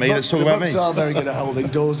 Enough about me, let's talk about me. The books are very good at holding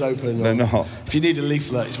doors open. They're not. If you need a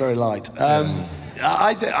leaflet, it's very light.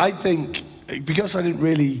 I think, because I didn't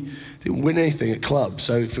win anything at club,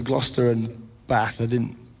 so for Gloucester and Bath,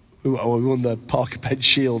 we won the Parker Pen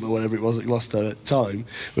Shield or whatever it was at Gloucester at the time.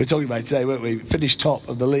 We were talking about it today, weren't we? Finished top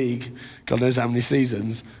of the league, God knows how many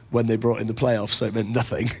seasons, when they brought in the playoffs, so it meant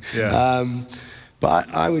nothing. Yeah. But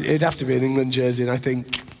it'd have to be an England jersey, and I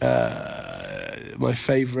think my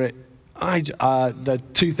favourite, the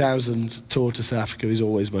 2000 tour to South Africa is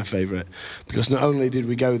always my favourite, because not only did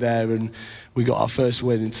we go there and we got our first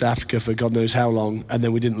win in South Africa for God knows how long, and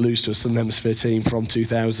then we didn't lose to a Southern Hemisphere team from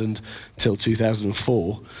 2000 till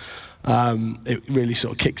 2004. It really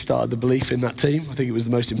sort of kick-started the belief in that team. I think it was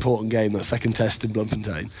the most important game, that second test in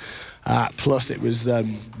Bloemfontein. Plus, it was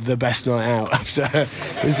the best night out after.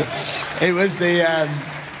 It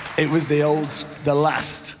was the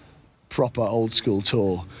last proper old school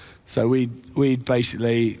tour. So we'd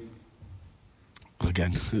basically.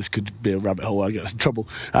 Again, this could be a rabbit hole. I get us in trouble.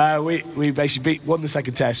 We basically won the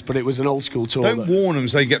second test, but it was an old school tour. Don't warn them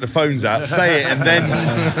so you get the phones out. Say it and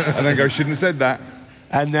then go. Shouldn't have said that.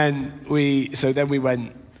 And then we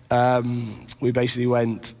went. We basically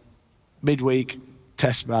went midweek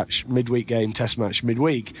test match, midweek game, test match,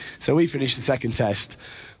 midweek. So we finished the second test.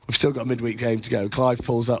 We've still got a midweek game to go. Clive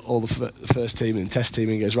pulls up all the first team and test team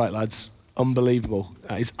and goes, right lads, unbelievable.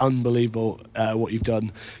 It's unbelievable what you've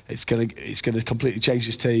done. It's gonna completely change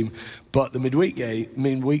this team. But the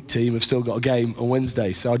midweek team have still got a game on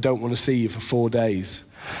Wednesday, so I don't want to see you for 4 days.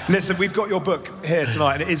 Listen, we've got your book here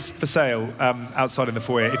tonight, and it is for sale outside in the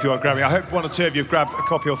foyer if you are grabbing. I hope 1 or 2 of you have grabbed a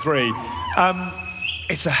copy or 3.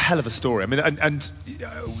 It's a hell of a story. I mean, and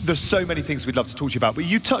there's so many things we'd love to talk to you about. But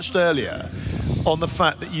you touched earlier on the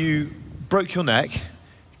fact that you broke your neck,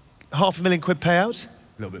 £500,000 payout. A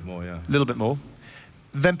little bit more, yeah. A little bit more.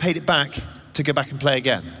 Then paid it back to go back and play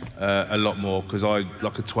again. A lot more, because I,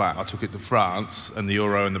 like a twat, I took it to France, and the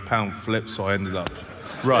euro and the pound flipped, so I ended up.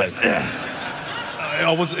 Right.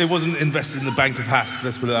 It wasn't invested in the Bank of Hask,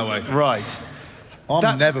 let's put it that way. Right.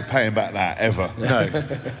 I'm never paying back that, ever. No.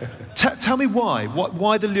 Tell me why.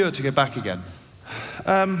 Why the lure to go back again?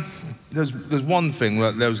 There's one thing.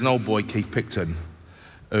 There was an old boy, Keith Picton,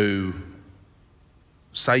 who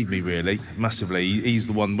saved me, really, massively. He's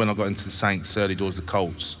the one, when I got into the Saints, early doors of the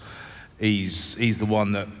Colts, he's the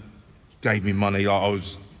one that gave me money. I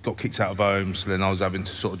got kicked out of home, so then I was having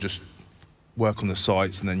to sort of just work on the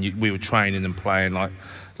sites, and then we were training and playing like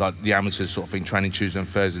the amateurs sort of thing, training Tuesday and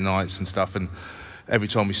Thursday nights and stuff. And every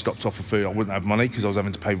time we stopped off for food, I wouldn't have money because I was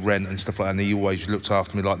having to pay rent and stuff like that, and he always looked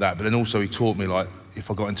after me like that. But then also he taught me, like,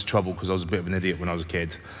 if I got into trouble, because I was a bit of an idiot when I was a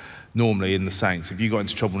kid, normally in the Saints, if you got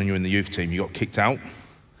into trouble when you were in the youth team, you got kicked out.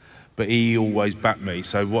 But he always backed me.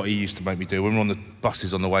 So what he used to make me do, when we're on the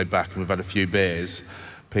buses on the way back and we've had a few beers,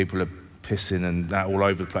 people are pissing and that all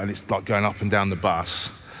over the place, and it's like going up and down the bus.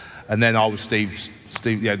 And then I was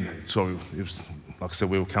Steve, yeah, sorry, it was, like I said,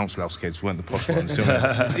 we were council house kids, we weren't the posh ones.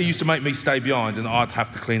 He used to make me stay behind, and I'd have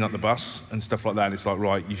to clean up the bus and stuff like that. And it's like,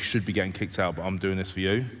 right, you should be getting kicked out, but I'm doing this for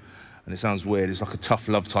you. And it sounds weird, it's like a tough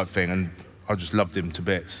love type thing, and I just loved him to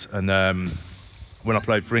bits. And when I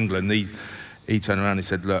played for England, he turned around and he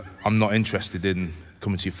said, look, I'm not interested in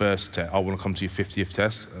coming to your first test, I want to come to your 50th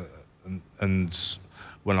test. And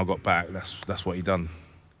when I got back, that's what he done.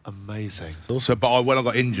 Amazing. So, but when I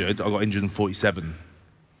got injured in 47.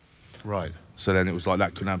 Right. So then it was like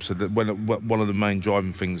that couldn't happen. So one of the main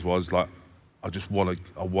driving things was like, I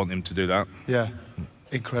want him to do that. Yeah.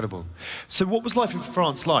 Incredible. So what was life in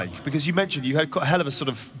France like? Because you mentioned you had quite a hell of a sort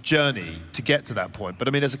of journey to get to that point. But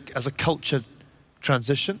I mean, as a culture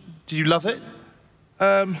transition, did you love it?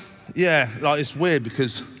 Yeah, like it's weird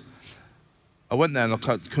because I went there and I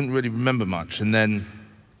couldn't really remember much, and then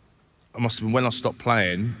I must have been, when I stopped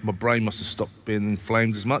playing, my brain must have stopped being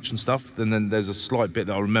inflamed as much and stuff. And then there's a slight bit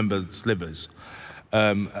that I remember slivers.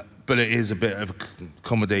 But it is a bit of a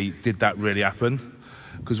comedy. Did that really happen?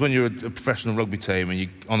 Because when you're a professional rugby team and you're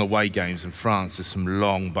on away games in France, there's some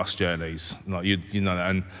long bus journeys. Like you know that.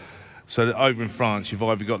 And so over in France, you've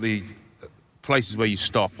either got the places where you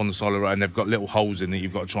stop on the side of the road and they've got little holes in it,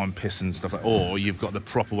 you've got to try and piss and stuff like that, or you've got the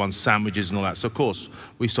proper ones, sandwiches and all that. So of course,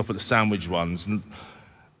 we stop at the sandwich ones. And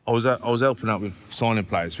I was helping out with signing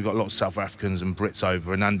players. We got a lot of South Africans and Brits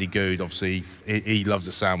over, and Andy Good, obviously, he loves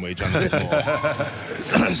a sandwich.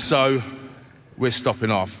 So we're stopping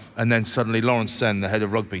off, and then suddenly Lawrence Sen, the head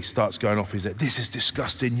of rugby, starts going off. He's like, "This is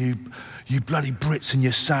disgusting, you bloody Brits and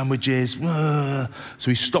your sandwiches." So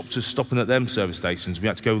he stopped us stopping at them service stations. We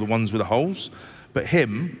had to go with the ones with the holes. But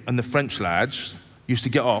him and the French lads used to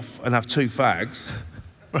get off and have 2 fags.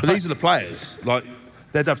 But these are the players, like.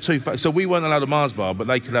 They'd have 2 fags. So we weren't allowed a Mars bar, but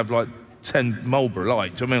they could have like 10 Marlboro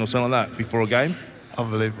Light, do you know what I mean, or something like that before a game.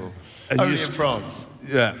 Unbelievable. And only in France.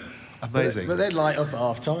 Yeah. Amazing. But they'd light up at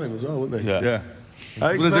half time as well, wouldn't they? Yeah.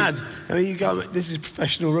 It's mad. I mean, this is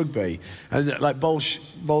professional rugby, and like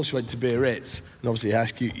Bolsh went to Biarritz, and obviously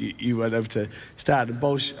Hask, you went over to Stad, and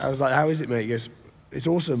Bolsh, I was like, "How is it, mate?" He goes, "It's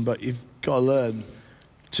awesome, but you've got to learn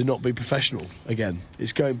to not be professional again.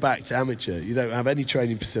 It's going back to amateur. You don't have any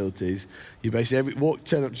training facilities. You basically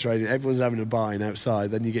turn up to training, everyone's having a bine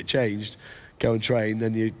outside, then you get changed, go and train,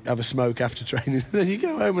 then you have a smoke after training, then you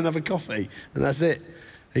go home and have a coffee, and that's it."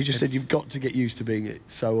 He just said you've got to get used to being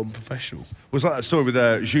so unprofessional. It was like that story with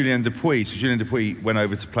Julien Dupuis. So Julien Dupuis went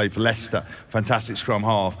over to play for Leicester, fantastic scrum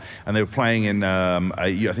half, and they were playing in, I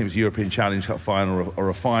think it was a European Challenge Cup final or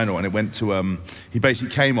a final, and it went to, he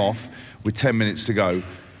basically came off with 10 minutes to go.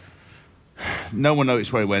 No one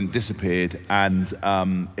noticed where he went, disappeared, and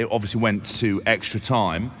it obviously went to extra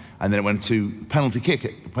time, and then it went to penalty kicks,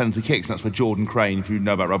 and that's where Jordan Crane, if you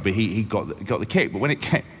know about rugby, he got the kick. But when it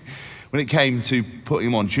came to putting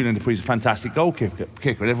him on, Julien Dupuis is a fantastic goal kicker, and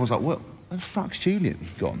everyone's like, "Well, where the fuck's Julien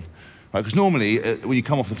gone?" Right? Because normally, when you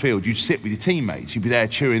come off the field, you'd sit with your teammates, you'd be there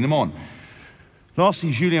cheering them on.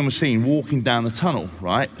 Lastly, Julien was seen walking down the tunnel,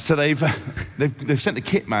 right? So they've sent the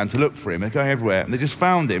kit man to look for him. They're going everywhere, and they just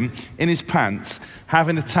found him in his pants,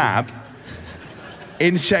 having a tab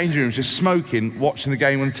in the changing rooms, just smoking, watching the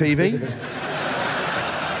game on the TV.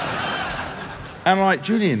 And I'm like,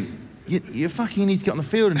 Julian, you fucking need to get on the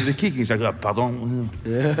field and do the kicking. He's like, oh, pardon.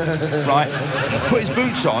 Right? Put his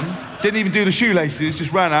boots on, didn't even do the shoelaces,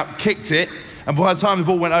 just ran up, kicked it, and by the time the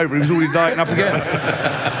ball went over, he was already dieting up again.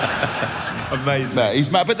 Amazing. No,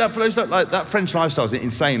 he's mad. But that, for those like that French lifestyle is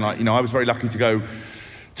insane. Like, you know, I was very lucky to go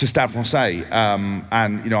to Stade Francais,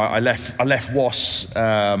 and you know, I left WAS,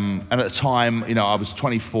 and at the time, you know, I was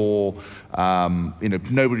 24. You know,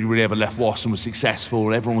 nobody really ever left WAS and was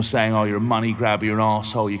successful. Everyone was saying, "Oh, you're a money grabber, you're an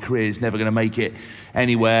arsehole, your career's never going to make it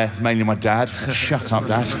anywhere." Mainly my dad. Shut up,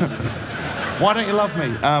 Dad. Why don't you love me?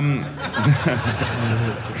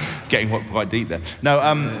 Getting quite deep there. No.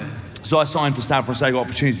 So I signed for Stade Francais, got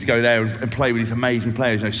opportunity to go there and play with these amazing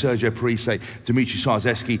players, you know, Sergio Parise, Dimitri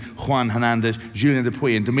Sarzeski, Juan Hernandez, Julien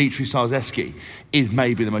Dupuis, and Dimitri Sarzeski is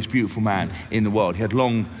maybe the most beautiful man in the world. He had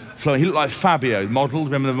long flowing, he looked like Fabio, model,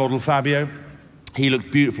 remember the model Fabio? He looked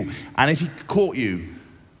beautiful. And if he caught you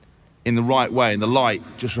in the right way and the light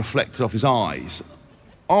just reflected off his eyes,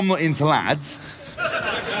 I'm not into lads,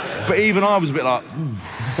 but even I was a bit like, ooh.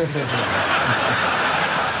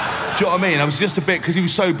 Do you know what I mean? I was just a bit, because he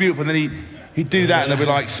was so beautiful, and then he'd do that and there'd be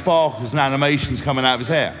like sparkles and animations coming out of his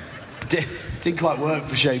hair. Didn't quite work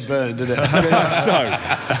for Shane Byrne, did it?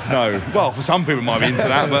 No. Well, for some people it might be into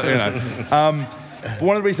that, but you know. But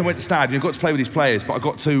one of the reasons I went to Stade, you know, I got to play with these players, but I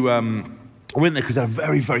got to, I went there because they're a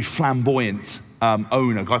very, very flamboyant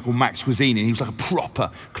owner, a guy called Max Cuisine, and he was like a proper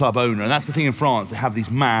club owner. And that's the thing in France, they have these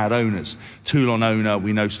mad owners. Toulon owner,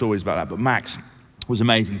 we know stories about that, but Max was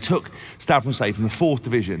amazing. He took Stade Francais from the 4th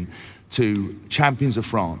division to champions of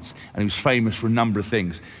France, and he was famous for a number of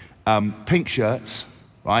things. Pink shirts,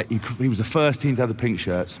 right? He was the first team to have the pink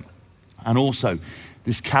shirts, and also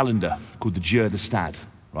this calendar called the Jeu de Stade,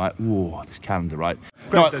 right? Whoa, this calendar, right?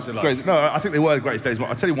 Greatest days of life. No, I think they were the greatest days.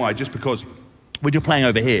 I'll tell you why, just because when you're playing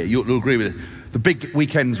over here, you'll agree with it. The big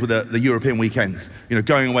weekends were the European weekends, you know,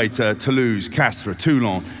 going away to Toulouse, Castres,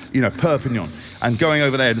 Toulon, you know, Perpignan, and going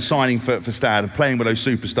over there and signing for Stade and playing with those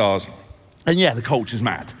superstars. And yeah, the culture's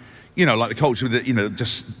mad. You know, like the culture with the, you know,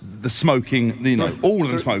 just the smoking, you know, all of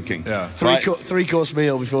them smoking. Yeah. Right? Three-course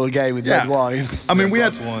meal before a game with red wine. I mean, we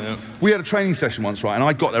had a training session once, right, and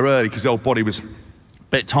I got there early because the old body was a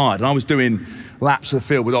bit tired, and I was doing laps of the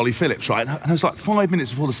field with Ollie Phillips, right, and it was like 5 minutes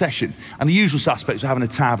before the session, and the usual suspects were having a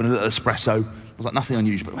tab and a little espresso. It was like nothing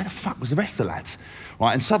unusual, but where the fuck was the rest of the lads?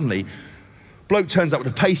 Right, and suddenly, bloke turns up with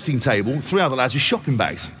a pasting table, 3 other lads with shopping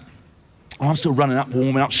bags. And I'm still running up,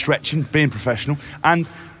 warming up, stretching, being professional, and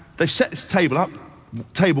they've set this table up,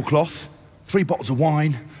 tablecloth, 3 bottles of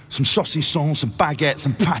wine, some saucisson, some baguettes,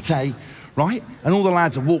 some pâté, right? And all the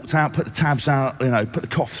lads have walked out, put the tabs out, you know,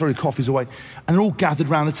 throw the coffees away, and they're all gathered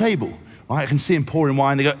around the table, right? I can see them pouring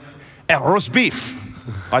wine, they go, roast beef.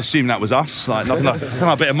 I assume that was us, like nothing like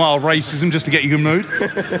a bit of mild racism just to get you in the mood.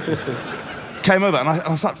 Came over and I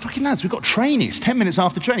was like, fucking lads, we've got training. It's 10 minutes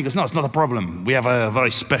after training. He goes, no, it's not a problem. We have a very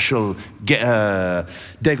special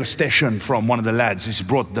degustation from one of the lads. He's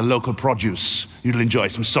brought the local produce. You'll enjoy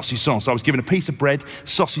some saucisson. So I was given a piece of bread,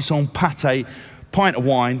 saucisson, pâté, pint of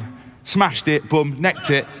wine, smashed it, boom, necked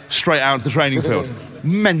it, straight out into the training field.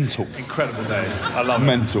 Mental. Incredible days. I love it.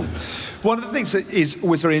 Mental. One of the things that is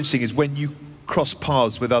always very interesting is when you cross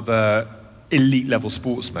paths with other elite level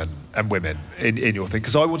sportsmen and women in your thing,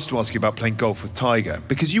 because I wanted to ask you about playing golf with Tiger,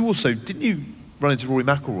 because you also, didn't you run into Rory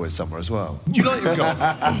McIlroy somewhere as well? Do you like your golf?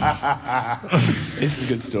 This is a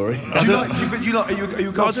good story. Are you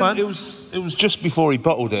a golf fan? It was just before he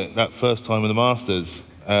bottled it, that first time in the Masters,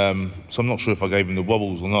 so I'm not sure if I gave him the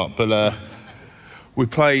wobbles or not, but we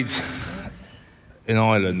played in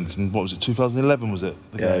Ireland, and what was it, 2011 was it?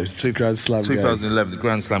 Yeah, it was two Grand Slam 2011, the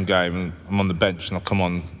Grand Slam game, and I'm on the bench and I come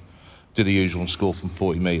on, do the usual and score from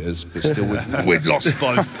 40 metres, but still we'd lost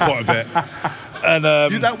by quite a bit. And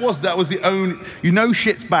that was the only, you know,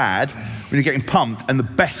 shit's bad when you're getting pumped, and the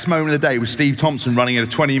best moment of the day was Steve Thompson running in a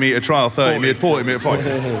 20-metre try, or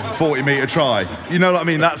 40-metre try. You know what I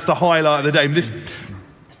mean? That's the highlight of the day. This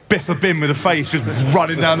biffa bin with a face just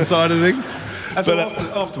running down the side of the thing. And so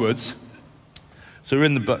afterwards, so we're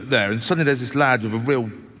in there, and suddenly there's this lad with a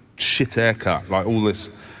real shit haircut, like all this.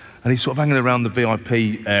 And he's sort of hanging around the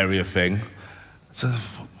VIP area thing. So,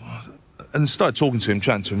 and I started talking to him,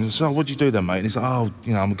 chatting to him. And I said, oh, what do you do then, mate? And he's like, oh,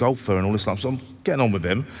 you know, I'm a golfer and all this stuff. So I'm getting on with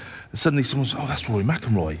him. And suddenly someone said, oh, that's Rory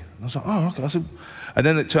McIlroy. And I was like, oh, okay. I said, and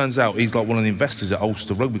then it turns out he's like one of the investors at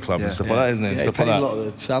Ulster Rugby Club and stuff like that, isn't he? Yeah, and stuff he paid like a lot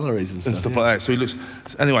of the salaries and stuff like that. So he looks,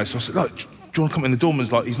 anyway, so I said, look, do you want to come in? The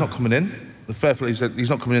doorman's like, he's not coming in. The fair play, he said,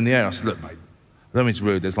 he's not coming in the air. I said, look, mate, I don't mean to be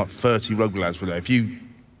rude, there's like 30 rugby lads for there. If you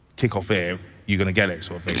kick off here, you're going to get it,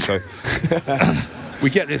 sort of thing. So, we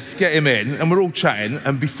get him in, and we're all chatting,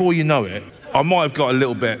 and before you know it, I might have got a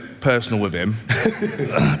little bit personal with him.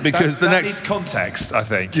 Because that needs context, I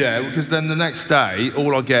think. Yeah, because then the next day,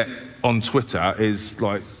 all I get on Twitter is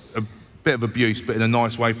like a bit of abuse, but in a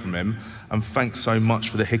nice way from him, and thanks so much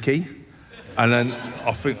for the hickey. And then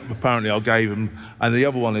I think apparently I gave him, and the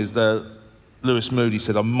other one is Lewis Moody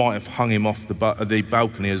said I might have hung him off the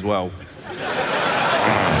balcony as well.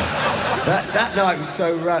 That night was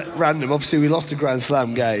so random. Obviously, we lost a Grand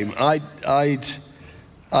Slam game. I'd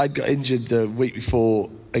got injured the week before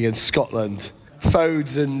against Scotland.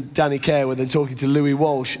 Fodes and Danny Kerr were then talking to Louis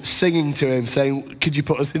Walsh, singing to him, saying, "Could you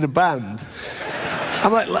put us in a band?"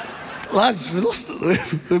 I'm like, lads,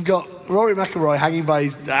 we've got Rory McIlroy hanging by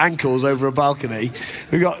his ankles over a balcony.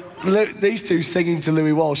 We've got these two singing to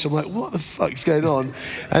Louis Walsh. I'm like, what the fuck's going on?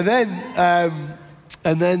 And then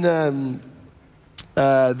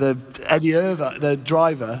the Eddie Irvine, the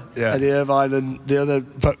driver, Eddie Irvine, and the other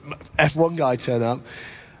F1 guy turn up,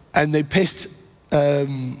 and they pissed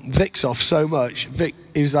Vix off so much.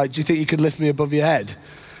 He was like, "Do you think you could lift me above your head?"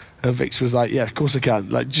 And Vix was like, "Yeah, of course I can."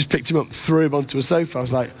 Like, just picked him up, threw him onto a sofa. I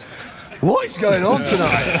was like, what is going on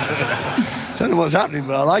tonight? I don't know what's happening,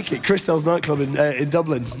 but I like it. Crystal's nightclub in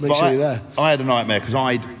Dublin. Make sure you're there. I had a nightmare because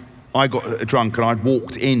I got drunk and I'd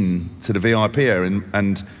walked in to the VIP area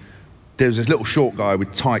and there was this little short guy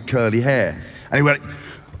with tight curly hair, and he went,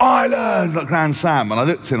 "Ireland!" like Grand Slam, and I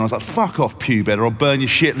looked at him and I was like, "Fuck off, pubed, or I'll burn your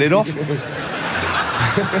shit lid off."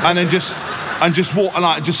 And then just walked, and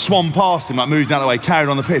I just swam past him, like moved out of the way, carried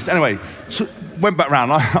on the piss. Anyway, so went back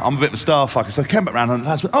round. I'm a bit of a star fucker, so I came back round and the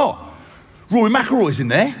lads went, "Oh, Rory McIlroy's in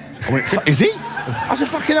there." I went, "Is he?" I said,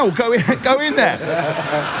 "Fucking hell, go in there."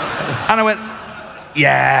 And I went,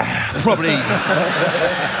 "Yeah, probably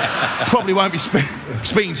won't be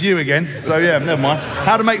speaking to you again." So yeah, never mind.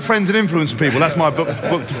 How to make friends and influence people. That's my book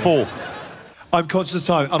to 4. I'm conscious of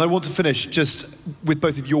time, and I want to finish just with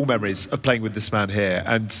both of your memories of playing with this man here.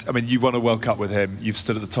 And, I mean, you won a World Cup with him. You've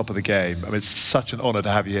stood at the top of the game. I mean, it's such an honour to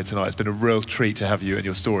have you here tonight. It's been a real treat to have you and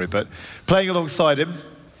your story. But playing alongside him,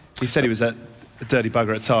 he said he was a dirty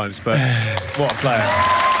bugger at times, but what a player.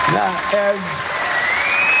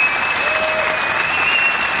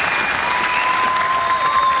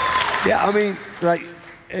 Yeah, I mean, like,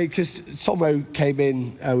 because Tomo came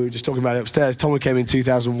in, we were just talking about it upstairs, Tomo came in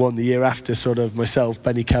 2001, the year after sort of myself,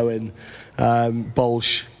 Benny Cohen,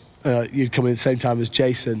 Bolsh, you'd come in at the same time as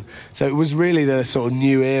Jason. So it was really the sort of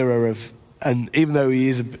new era of, and even though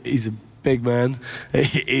he's a big man,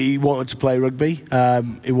 he wanted to play rugby.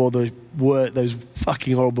 He wore those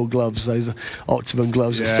fucking horrible gloves, those Optimum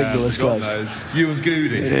gloves, fingerless gloves. Those. You and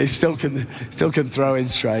Goody. He still can throw in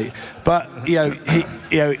straight. But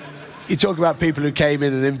you talk about people who came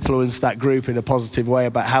in and influenced that group in a positive way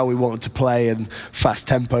about how we wanted to play and fast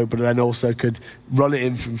tempo, but then also could run it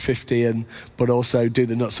in from 50 but also do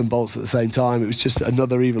the nuts and bolts at the same time. It was just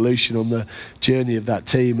another evolution on the journey of that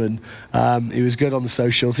team, and he was good on the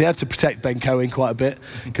socials. He had to protect Ben Cohen quite a bit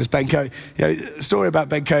because Ben Cohen, the story about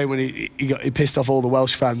Ben Cohen when he pissed off all the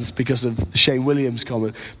Welsh fans because of the Shane Williams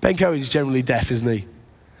comment. Ben Cohen's generally deaf, isn't he?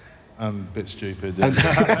 A bit stupid.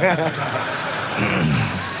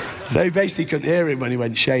 So he basically couldn't hear him when he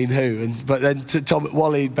went Shane who, but then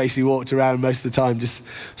Wally basically walked around most of the time just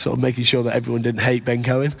sort of making sure that everyone didn't hate Ben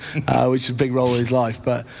Cohen, which was a big role in his life.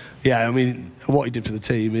 But yeah, I mean, what he did for the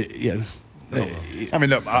team, I mean,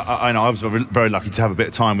 look, I know I was very lucky to have a bit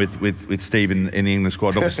of time with Steve in the England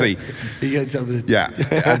squad, obviously. Yeah,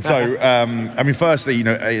 and so I mean, firstly,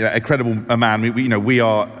 a credible man. We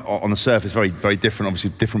are on the surface very, very different.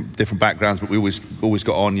 Obviously, different backgrounds, but we always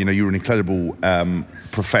got on. You were an incredible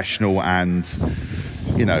professional and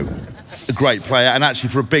a great player. And actually,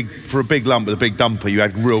 for a big lump with a big dumper, you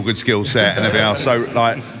had real good skill set and everything else. So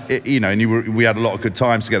like, and we had a lot of good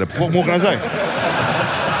times together. What more can I say?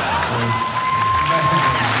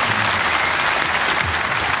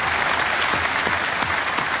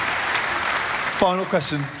 Final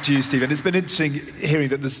question to you, Stephen. It's been interesting hearing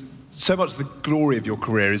that there's so much of the glory of your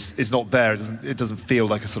career is not there. It doesn't feel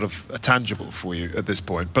like a tangible for you at this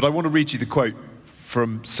point. But I want to read you the quote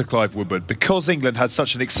from Sir Clive Woodward. "Because England had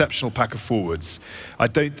such an exceptional pack of forwards, I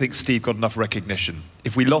don't think Steve got enough recognition.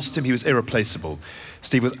 If we lost him, he was irreplaceable.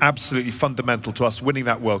 Steve was absolutely fundamental to us winning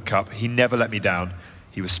that World Cup. He never let me down.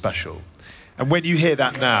 He was special." And when you hear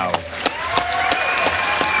that now,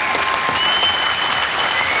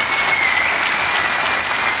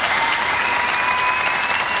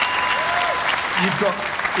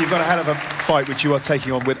 You've got a hell of a fight which you are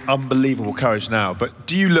taking on with unbelievable courage now. But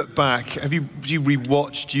do you look back? Do you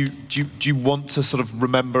rewatch? Do you want to sort of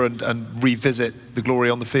remember and revisit the glory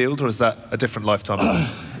on the field, or is that a different lifetime?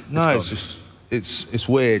 No, it's it's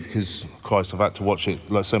weird because, Christ, I've had to watch it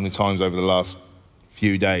like so many times over the last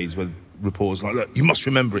few days where reporters are like, look, you must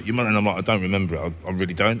remember it, and I'm like, I don't remember it, I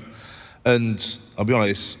really don't. And I'll be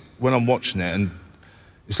honest, when I'm watching it, and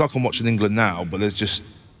it's like I'm watching England now, but there's just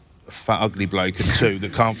a fat, ugly bloke and two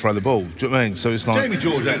that can't throw the ball. Do you know what I mean? So it's like... Jamie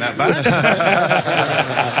George ain't that bad.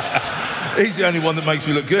 He's the only one that makes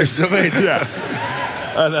me look good, do you know what I mean? Yeah.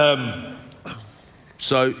 And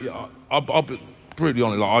so yeah, I'll be brutally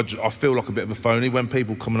honest, like, I feel like a bit of a phony when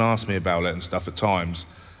people come and ask me about it and stuff at times.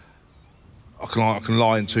 I can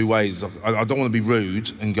lie in two ways. I don't want to be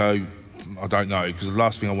rude and go, I don't know, because the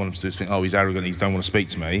last thing I want him to do is think, oh, he's arrogant, he don't want to speak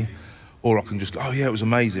to me. Or I can just go, oh yeah, it was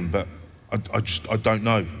amazing, but I don't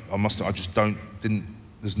know.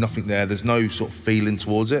 There's nothing there, there's no sort of feeling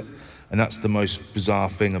towards it. And that's the most bizarre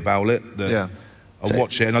thing about it, that I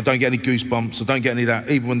watch it and I don't get any goosebumps, I don't get any of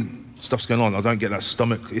that, even when stuff's going on, I don't get that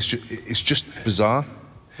stomach, it's just bizarre.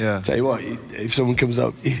 Yeah. Tell you what, if someone comes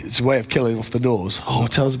up, it's a way of killing off the nose. Oh,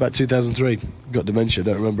 tell us about 2003. Got dementia,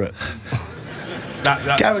 don't remember it.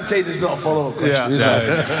 Guaranteed there's not a follow-up question, is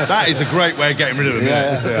there? That is a great way of getting rid of them.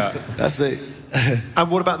 Yeah. That's the... And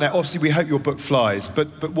what about now? Obviously, we hope your book flies, but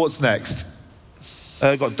what's next?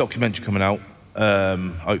 I've got a documentary coming out,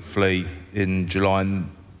 hopefully in July-ish.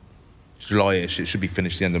 It should be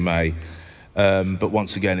finished at the end of May. But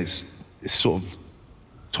once again, it's sort of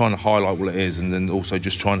trying to highlight what it is, and then also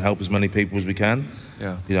just try and help as many people as we can.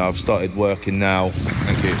 Yeah. You know, I've started working now.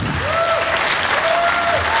 Thank you.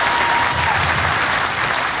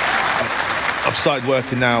 I've started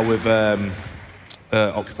working now with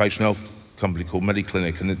occupational health company called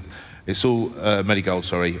Mediclinic, and it's all Medigold,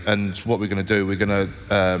 sorry. And what we're going to do, we're going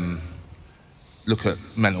to look at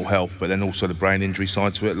mental health, but then also the brain injury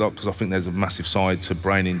side to it, because I think there's a massive side to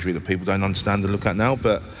brain injury that people don't understand and look at now.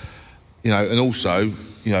 But you know, and also,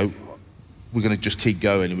 you know, we're going to just keep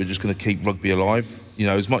going, and we're just going to keep rugby alive. You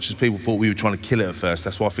know, as much as people thought we were trying to kill it at first,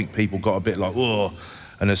 that's why I think people got a bit like, oh,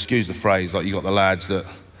 and excuse the phrase, like you got the lads that,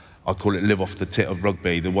 I call it live off the tit of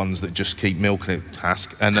rugby, the ones that just keep milking it,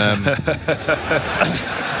 Hask. And the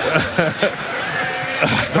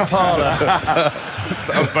parlour.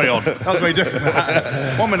 That was very odd. That was very different.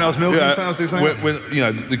 1 minute I was milking, I was doing something. You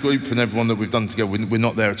know, the group and everyone that we've done together, we're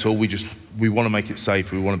not there at all. We want to make it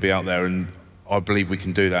safe. We want to be out there, and I believe we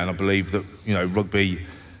can do that. And I believe that, you know, rugby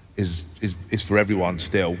is for everyone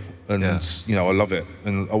still. And you know, I love it,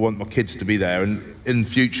 and I want my kids to be there. And in the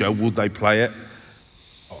future, will they play it?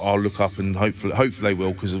 I'll look up, and hopefully they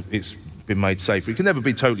will, because it's been made safe. It can never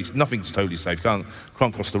be nothing's totally safe. Can't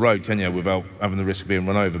cross the road, can you, without having the risk of being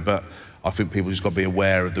run over? But I think people just got to be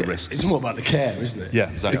aware of the risks. It's more about the care, isn't it? Yeah,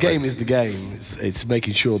 exactly. The game is the game. It's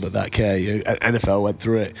making sure that care. You know, NFL went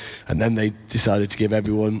through it, and then they decided to give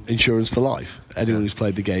everyone insurance for life. Anyone who's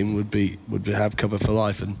played the game would have cover for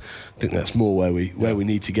life, and I think that's more where we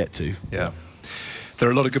need to get to. Yeah, there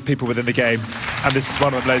are a lot of good people within the game, and this is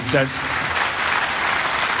one of them, ladies and gents.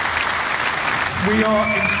 We are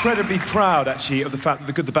incredibly proud, actually, of the fact that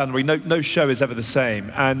The Good, the Bad and the Ugly, no show is ever the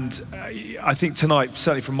same. And I think tonight,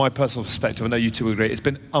 certainly from my personal perspective, I know you two will agree, it's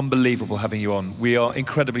been unbelievable having you on. We are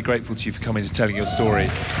incredibly grateful to you for coming and telling your story.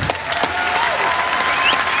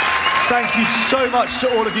 Thank you so much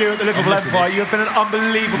to all of you at the Liverpool Empire. You have been an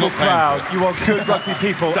unbelievable crowd. You are good rugby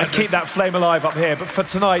people, and keep that flame alive up here. But for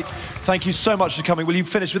tonight, thank you so much for coming. Will you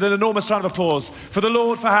finish with an enormous round of applause for the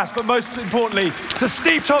Lord, for Hask, but most importantly, to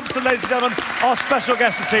Steve Thompson, ladies and gentlemen, our special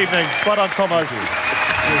guest this evening. Well done, Tomo.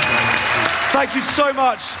 Thank you so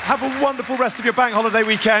much. Have a wonderful rest of your bank holiday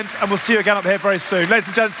weekend, and we'll see you again up here very soon. Ladies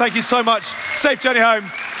and gents, thank you so much. Safe journey home.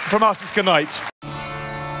 From us, it's good night.